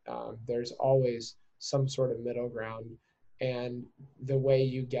white. There's always some sort of middle ground. And the way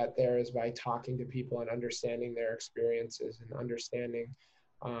you get there is by talking to people and understanding their experiences, and understanding,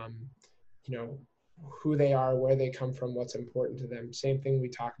 who they are, where they come from, what's important to them. Same thing we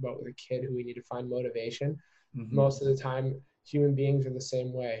talk about with a kid who we need to find motivation. Most of the time, human beings are the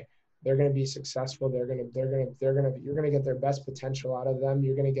same way. They're going to be successful. You're going to get their best potential out of them.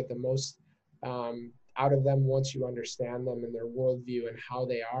 You're going to get the most out of them once you understand them and their worldview and how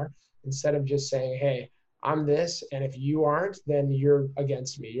they are, instead of just saying, hey, I'm this, and if you aren't, then you're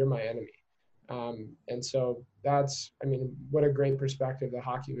against me. You're my enemy. And so what a great perspective the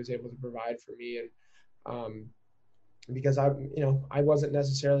hockey was able to provide for me. And because I wasn't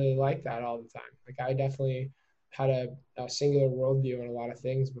necessarily like that all the time. Like, I definitely had a singular worldview on a lot of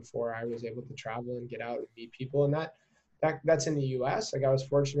things before I was able to travel and get out and meet people. And that's in the US. Like, I was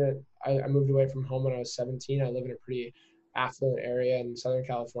fortunate. I moved away from home when I was 17. I live in a pretty affluent area in Southern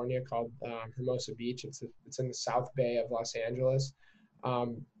California called Hermosa Beach. It's in the South Bay of Los Angeles.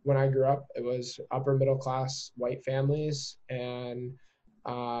 When I grew up, it was upper middle class white families, and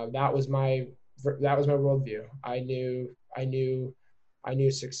that was my worldview. I knew I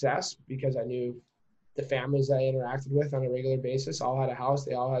knew success because I knew the families that I interacted with on a regular basis all had a house.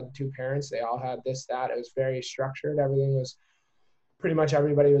 They all had two parents. They all had this, that. It was very structured. Everything was pretty much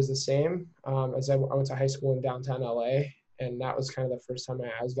everybody was the same. As I went to high school in downtown LA, and that was kind of the first time my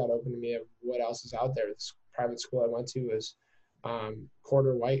eyes got open to me of what else is out there. This private school I went to was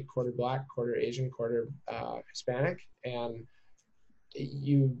quarter white, quarter black, quarter Asian, quarter Hispanic, and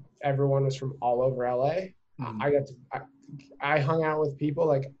everyone was from all over LA. I hung out with people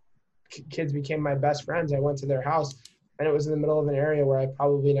like kids became my best friends. I went to their house, and it was in the middle of an area where I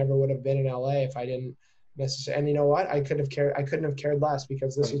probably never would have been in LA if I didn't necessarily. And you know what? I couldn't have cared less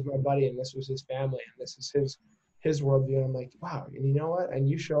because this was my buddy and this was his family and this is his worldview. And I'm like, wow. And you know what? And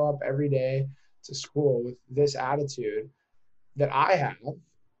you show up every day to school with this attitude that I have,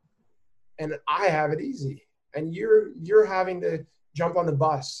 and I have it easy. And you're having to jump on the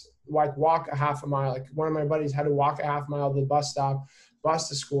bus, like walk a half a mile. Like one of my buddies had to walk a half mile to the bus stop, bus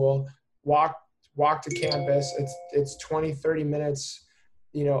to school, walk to campus. It's 20, 30 minutes,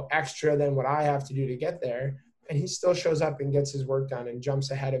 extra than what I have to do to get there. And he still shows up and gets his work done and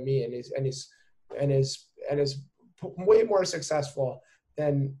jumps ahead of me and is way more successful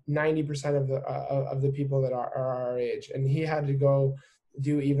than 90% of the people that are our age. And he had to go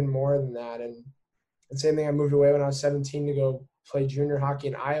do even more than that. And same thing, I moved away when I was 17 to go play junior hockey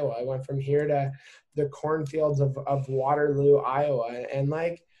in Iowa. I went from here to the cornfields of Waterloo, Iowa. And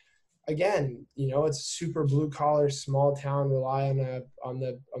like, again, it's a super blue collar, small town, rely on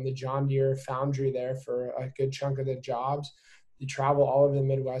the John Deere foundry there for a good chunk of the jobs. You travel all over the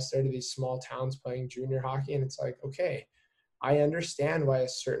Midwest there to these small towns playing junior hockey. And it's like, okay, I understand why a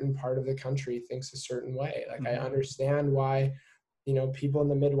certain part of the country thinks a certain way. Like I understand why, people in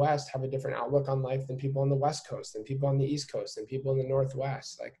the Midwest have a different outlook on life than people on the West Coast and people on the East Coast and people in the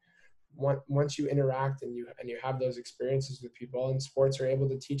Northwest. Like once you interact and you have those experiences with people, and sports are able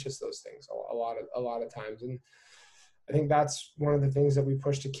to teach us those things a lot of times. And I think that's one of the things that we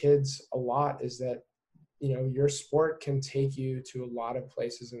push to kids a lot is that, your sport can take you to a lot of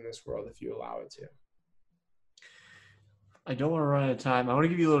places in this world if you allow it to. I don't want to run out of time. I want to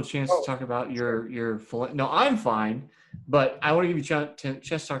give you a little chance to talk about your no, I'm fine, but I want to give you a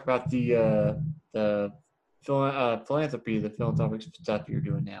chance to talk about the philanthropy, the philanthropic stuff you're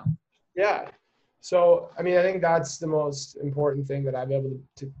doing now. Yeah. So, I think that's the most important thing that I've been able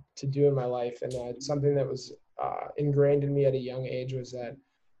to do in my life. And something that was ingrained in me at a young age was that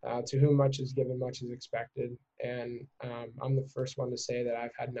to whom much is given, much is expected. And I'm the first one to say that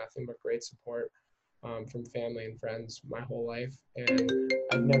I've had nothing but great support from family and friends my whole life. And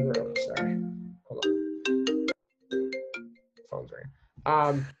I've never, hold on. Phone's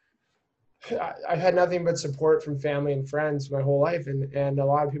ringing. I've had nothing but support from family and friends my whole life, and a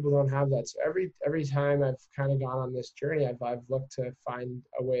lot of people don't have that. So every time I've kind of gone on this journey, I've looked to find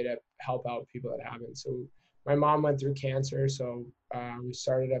a way to help out people that haven't. So my mom went through cancer, so we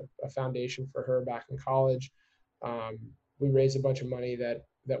started a foundation for her back in college. We raised a bunch of money that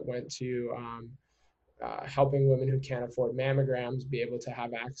went to helping women who can't afford mammograms be able to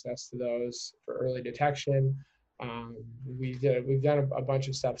have access to those for early detection. We've done a bunch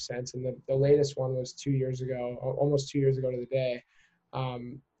of stuff since, and the latest one was 2 years ago, almost 2 years ago to the day.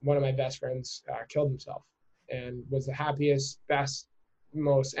 One of my best friends killed himself, and was the happiest, best,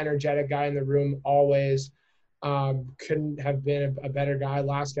 most energetic guy in the room always. Couldn't have been a better guy,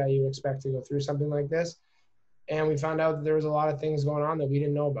 last guy you expect to go through something like this. And we found out that there was a lot of things going on that we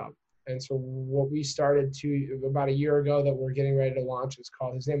didn't know about. And so what we started about a year ago that we're getting ready to launch is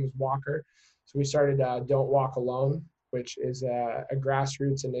called, his name was Walker. So we started Don't Walk Alone, which is a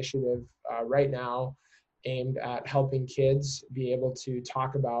grassroots initiative right now aimed at helping kids be able to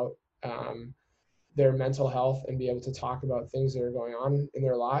talk about their mental health and be able to talk about things that are going on in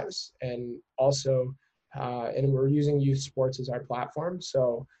their lives. And also, and we're using youth sports as our platform.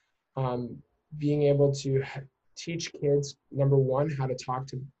 So being able to teach kids, number one, how to talk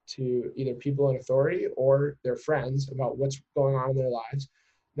to either people in authority or their friends about what's going on in their lives.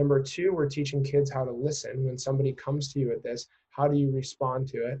 Number two, we're teaching kids how to listen when somebody comes to you with this. How do you respond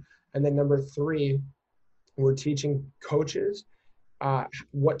to it? And then number three, we're teaching coaches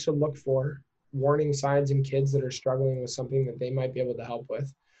what to look for, warning signs in kids that are struggling with something that they might be able to help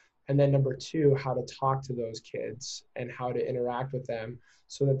with. And then number two, how to talk to those kids and how to interact with them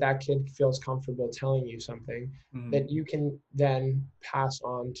so that kid feels comfortable telling you something that you can then pass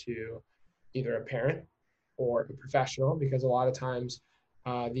on to either a parent or a professional, because a lot of times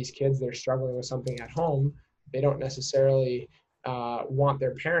these kids that are struggling with something at home, they don't necessarily want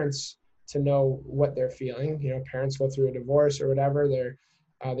their parents to know what they're feeling. Parents go through a divorce or whatever,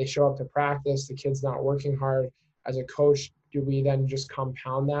 they show up to practice, the kid's not working hard. As a coach, do we then just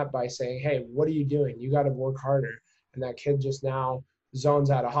compound that by saying, hey, what are you doing? You got to work harder. And that kid just now zones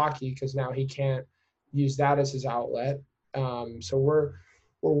out of hockey because now he can't use that as his outlet. So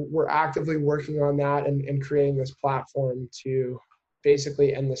we're actively working on that and creating this platform to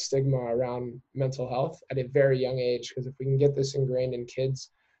basically end the stigma around mental health at a very young age. Because if we can get this ingrained in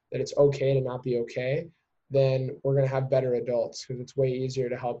kids that it's okay to not be okay, then we're going to have better adults, because it's way easier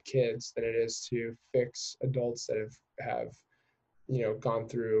to help kids than it is to fix adults that have gone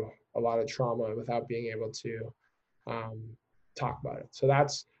through a lot of trauma without being able to um, talk about it. So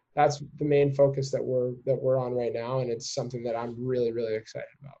that's the main focus that we're on right now, and it's something that I'm really really excited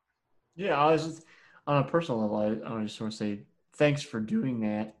about. Yeah, I was just, on a personal level, I just want to say thanks for doing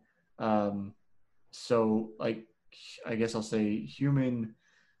that. Um, so, like, I guess I'll say human,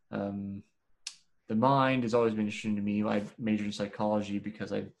 um, the mind has always been interesting to me. I majored in psychology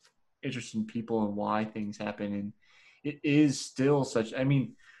because I'm interested in people and why things happen. And it is still such, I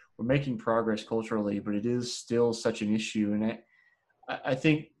mean, we're making progress culturally, but it is still such an issue. And I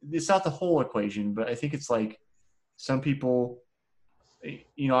think it's not the whole equation, but I think it's like some people,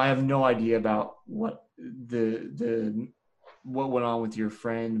 I have no idea about the what went on with your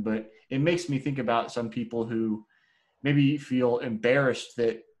friend, but it makes me think about some people who maybe feel embarrassed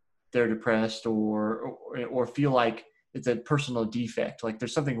that they're depressed, or feel like it's a personal defect, like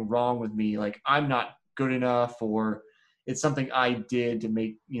there's something wrong with me, like I'm not good enough, or it's something I did to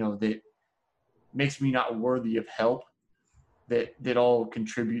make, that makes me not worthy of help, that all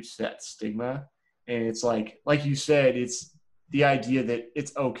contributes to that stigma. And it's like you said, it's the idea that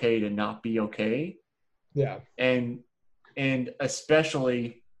it's okay to not be okay. Yeah. And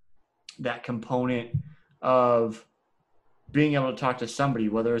especially that component of being able to talk to somebody,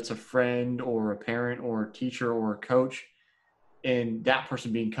 whether it's a friend or a parent or a teacher or a coach, and that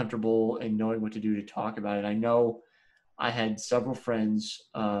person being comfortable and knowing what to do to talk about it. I know I had several friends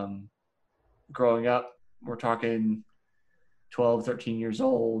growing up. We're talking 12, 13 years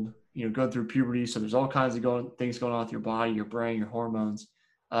old, going through puberty. So there's all kinds of things going on with your body, your brain, your hormones,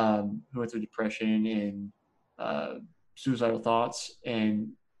 who went through depression and suicidal thoughts.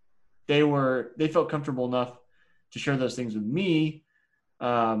 And they felt comfortable enough to share those things with me.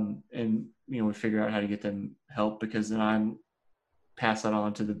 And, we figure out how to get them help, because then I'm pass that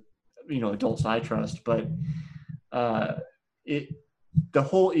on to the, adults I trust. But uh, it, the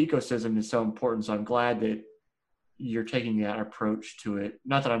whole ecosystem is so important. So I'm glad that you're taking that approach to it.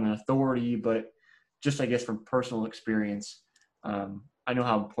 Not that I'm an authority, but just, I guess, from personal experience, I know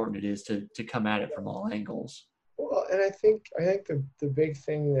how important it is to come at it from all angles. Well, and I think the big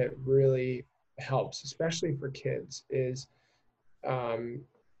thing that really helps, especially for kids, is um,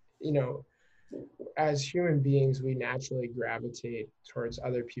 you know as human beings, we naturally gravitate towards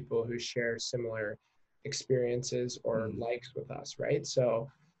other people who share similar experiences or Mm. likes with us, right? So,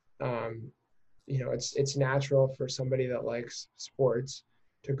 um, it's natural for somebody that likes sports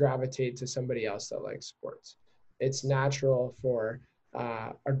to gravitate to somebody else that likes sports. It's natural for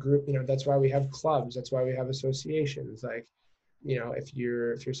a group. That's why we have clubs. That's why we have associations. Like, if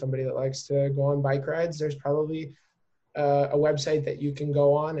you're somebody that likes to go on bike rides, there's probably a website that you can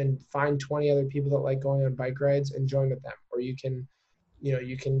go on and find 20 other people that like going on bike rides and join with them. Or you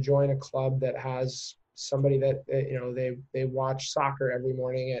can join a club that has somebody that they watch soccer every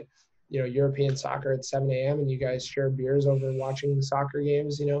morning at European soccer at 7 a.m. and you guys share beers over watching the soccer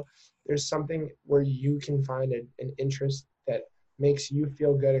games. There's something where you can find an interest that makes you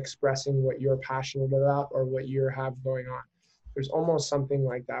feel good expressing what you're passionate about or what you have going on. There's almost something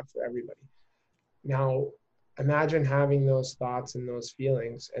like that for everybody. Now, imagine having those thoughts and those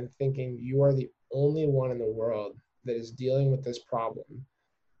feelings and thinking you are the only one in the world that is dealing with this problem,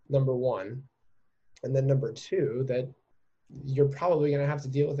 number one. And then number two, that you're probably going to have to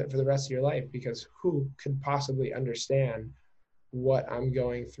deal with it for the rest of your life, because who could possibly understand what I'm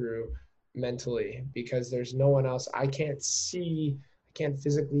going through mentally? Because there's no one else. I can't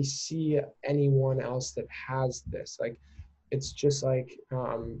physically see anyone else that has this. Like, it's just like,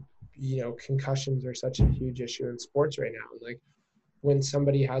 concussions are such a huge issue in sports right now. Like, when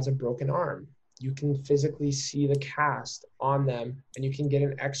somebody has a broken arm, you can physically see the cast on them and you can get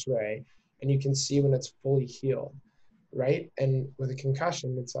an x-ray and you can see when it's fully healed, right? And with a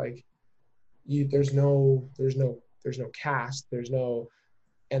concussion, it's like there's no cast,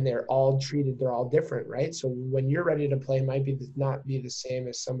 and they're all treated, they're all different, right? So when you're ready to play, might be not be the same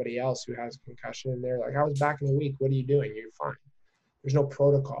as somebody else who has a concussion and they're like, I was back in a week, what are you doing? You're fine. There's no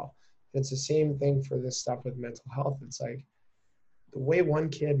protocol. And it's the same thing for this stuff with mental health. It's like the way one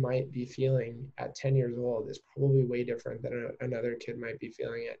kid might be feeling at 10 years old is probably way different than another kid might be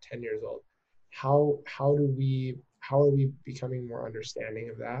feeling at 10 years old. How do we how are we becoming more understanding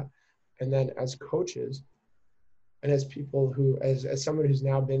of that? And then as coaches and as people who, as someone who's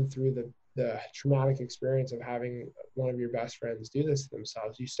now been through the traumatic experience of having one of your best friends do this to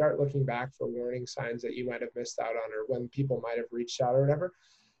themselves, you start looking back for warning signs that you might have missed out on, or when people might have reached out or whatever.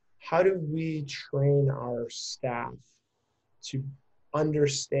 How do we train our staff to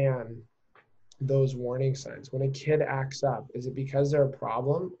understand those warning signs? When a kid acts up, is it because they're a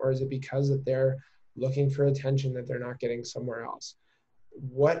problem, or is it because that they're looking for attention that they're not getting somewhere else?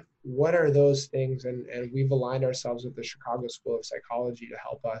 What are those things? And we've aligned ourselves with the Chicago School of Psychology to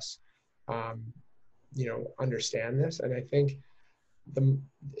help us understand this. And I think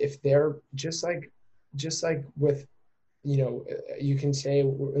if they're just like with, you can say,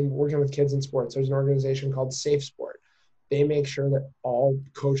 working with kids in sports, there's an organization called Safe Sport. They make sure that all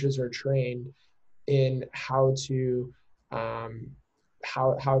coaches are trained in how to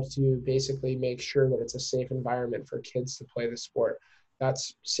basically make sure that it's a safe environment for kids to play the sport.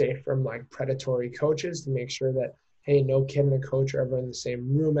 That's safe from like predatory coaches, to make sure that, hey, no kid and a coach are ever in the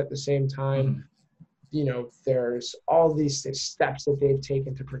same room at the same time. There's all these steps that they've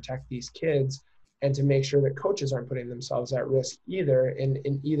taken to protect these kids, and to make sure that coaches aren't putting themselves at risk either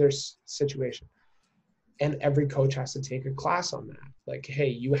in either situation. And every coach has to take a class on that. Like, hey,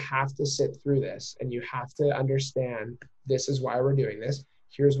 you have to sit through this, and you have to understand this is why we're doing this.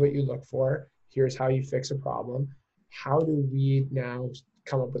 Here's what you look for. Here's how you fix a problem. How do we now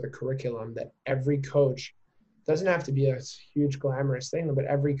come up with a curriculum that every coach, doesn't have to be a huge glamorous thing, but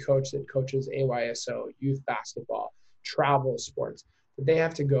every coach that coaches AYSO, youth basketball, travel sports, they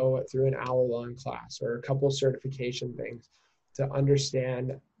have to go through an hour-long class or a couple certification things to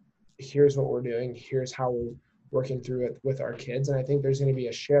understand, here's what we're doing, here's how we're working through it with our kids. And I think there's going to be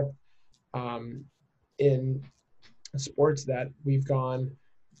a shift in sports, that we've gone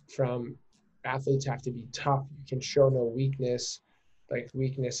from athletes have to be tough, you can show no weakness, like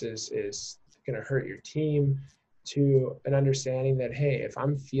weakness is going to hurt your team, to an understanding that, hey, if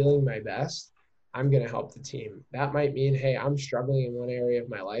I'm feeling my best, I'm going to help the team. That might mean, hey, I'm struggling in one area of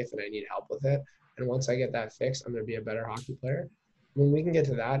my life and I need help with it. And once I get that fixed, I'm going to be a better hockey player. When we can get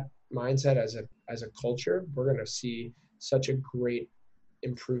to that mindset as a culture, we're going to see such a great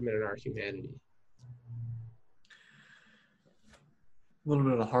improvement in our humanity. A little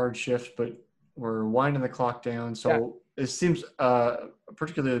bit of a hard shift, but we're winding the clock down. So It seems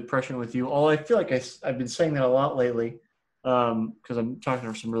particularly prescient with you. I feel like I've been saying that a lot lately, because I'm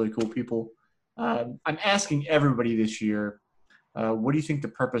talking to some really cool people. I'm asking everybody this year, what do you think the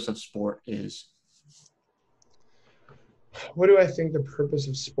purpose of sport is? What do I think the purpose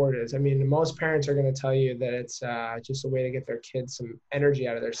of sport is? I mean, most parents are going to tell you that it's just a way to get their kids some energy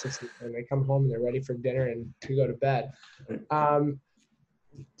out of their system, and they come home and they're ready for dinner and to go to bed.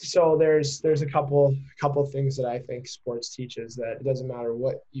 So there's a couple things that I think sports teaches, that it doesn't matter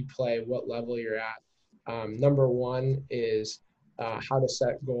what you play, what level you're at. Number one is how to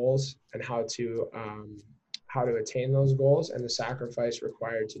set goals and how to attain those goals, and the sacrifice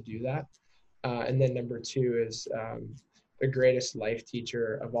required to do that. And then number two is the greatest life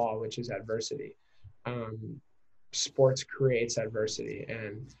teacher of all, which is adversity. Sports creates adversity,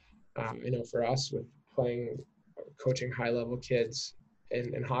 and for us, with coaching high-level kids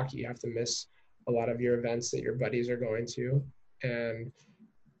in hockey, you have to miss a lot of your events that your buddies are going to, and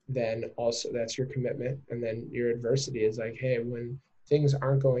then also that's your commitment. And then your adversity is like, hey, when things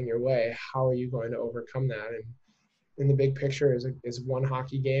aren't going your way, how are you going to overcome that? And in the big picture, is one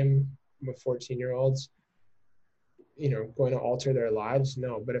hockey game with 14-year-olds, going to alter their lives?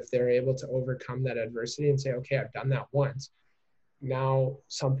 No. But if they're able to overcome that adversity and say, okay, I've done that once, now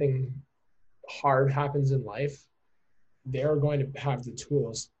something hard happens in life, they're going to have the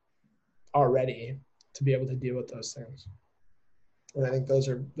tools already to be able to deal with those things. And I think those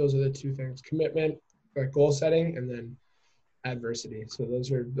are the two things: commitment, like goal setting, and then adversity. So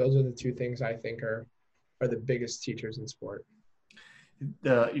those are the two things I think are the biggest teachers in sport.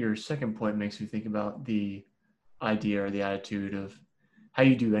 Your second point makes me think about the idea or the attitude of how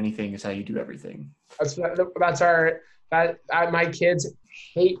you do anything is how you do everything. My kids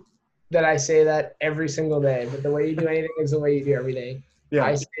hate that I say that every single day, but the way you do anything is the way you do everything. Yeah.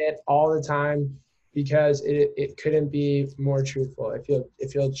 I say it all the time because it couldn't be more truthful.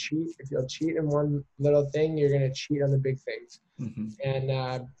 If you'll cheat in one little thing, you're going to cheat on the big things. Mm-hmm.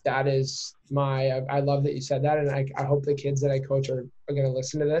 And that is I love that you said that. And I hope the kids that I coach are going to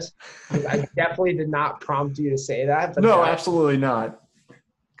listen to this. I definitely did not prompt you to say that. But no, absolutely not.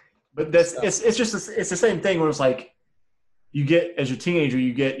 But it's the same thing where it's like, you get, as a teenager,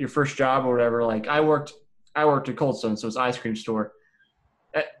 you get your first job or whatever. Like I worked at Cold Stone, so it's an ice cream store.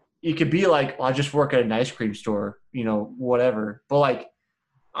 you could be like, well, I just work at an ice cream store, whatever. But like,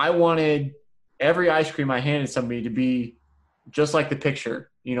 I wanted every ice cream I handed somebody to be just like the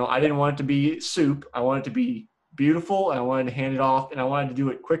picture. I didn't want it to be soup. I wanted it to be beautiful, and I wanted to hand it off, and I wanted to do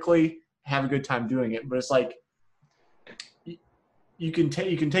it quickly, have a good time doing it. But it's like you can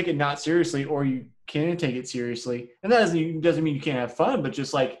take it not seriously, or you can take it seriously, and that doesn't mean you can't have fun. But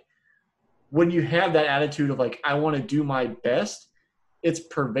just like when you have that attitude of like, I want to do my best, it's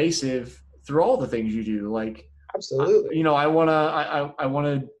pervasive through all the things you do. Like, Absolutely. I want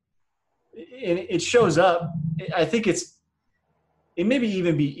to, and it shows up. I think it maybe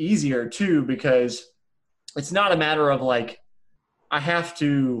even be easier too, because it's not a matter of like, I have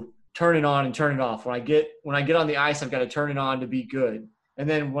to turn it on and turn it off. When I get on the ice, I've got to turn it on to be good. And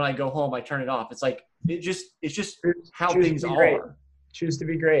then when I go home, I turn it off. It's like, it's just how Choose to things be great. are. Choose to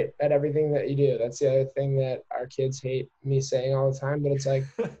be great at everything that you do. That's the other thing that our kids hate me saying all the time. But it's like,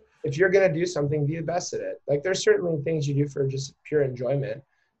 if you're going to do something, be the best at it. Like, there's certainly things you do for just pure enjoyment.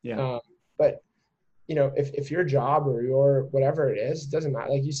 Yeah. But if your job or your whatever it is, it doesn't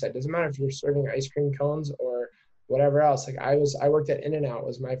matter. Like you said, it doesn't matter if you're serving ice cream cones or whatever else. Like I worked at In-N-Out,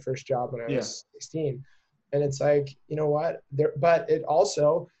 was my first job when I was 16. And it's like, you know what? But it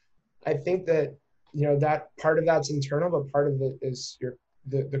also, I think that, that part of that's internal, but part of it is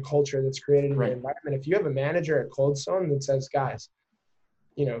the culture that's created in Right. your environment. If you have a manager at Cold Stone that says, guys,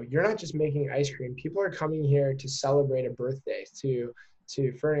 you're not just making ice cream. People are coming here to celebrate a birthday,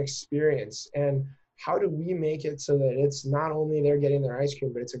 for an experience. And how do we make it so that it's not only they're getting their ice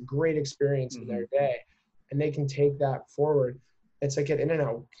cream, but it's a great experience in their day, and they can take that forward. It's like at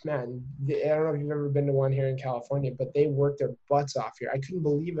In-N-Out, man. I don't know if you've ever been to one here in California, but they work their butts off here. I couldn't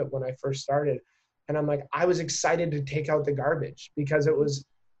believe it when I first started. And I'm like, I was excited to take out the garbage because it was,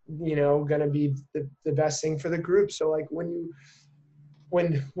 going to be the best thing for the group. So like when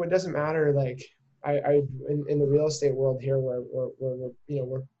it doesn't matter, like I in the real estate world here where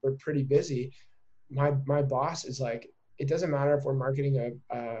we're pretty busy, my boss is like, it doesn't matter if we're marketing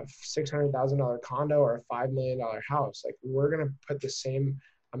a $600,000 condo or a $5 million house. Like, we're going to put the same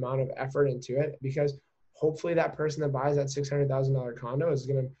amount of effort into it, because hopefully that person that buys that $600,000 condo is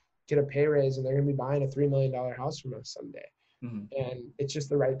going to get a pay raise, and they're going to be buying a $3 million house from us someday. And it's just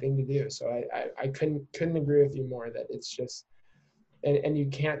the right thing to do. So I couldn't agree with you more that it's just, and you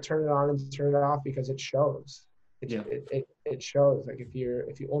can't turn it on and turn it off, because it shows. It shows. Like, if you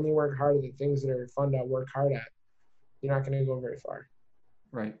only work hard at the things that are fun to work hard at, you're not going to go very far.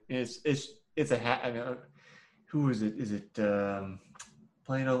 Right. It's I mean, who is it? Is it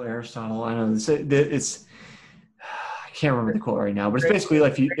Plato, Aristotle? I know it's I can't remember the quote right now, but it's basically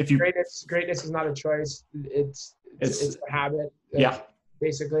like if you greatness is not a choice. It's a habit. Yeah.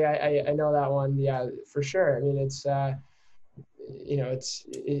 Basically, I know that one. Yeah, for sure. I mean, it's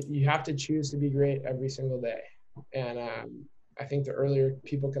you have to choose to be great every single day. And I think the earlier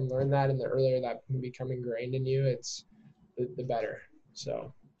people can learn that, and the earlier that can become ingrained in you, it's the better.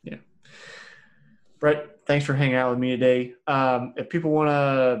 So, yeah. Brett, thanks for hanging out with me today. If people want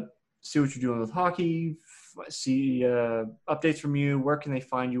to see what you're doing with hockey, see updates from you, where can they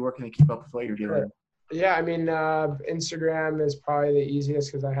find you? Where can they keep up with what you're doing? Sure. Yeah, I mean, Instagram is probably the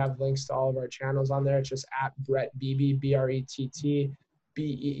easiest, because I have links to all of our channels on there. It's just at Brett Beebe, BrettBeebe.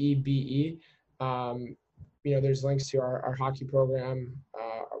 There's links to our hockey program,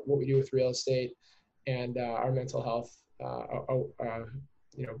 what we do with real estate, and our mental health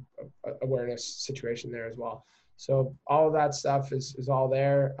awareness situation there as well. So all of that stuff is all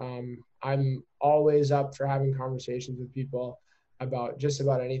there. I'm always up for having conversations with people about just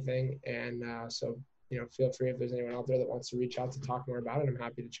about anything. And so feel free, if there's anyone out there that wants to reach out to talk more about it, I'm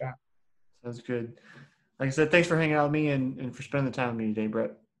happy to chat. Sounds good. Like I said, thanks for hanging out with me and for spending the time with me today,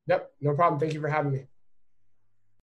 Brett. Yep, no problem. Thank you for having me.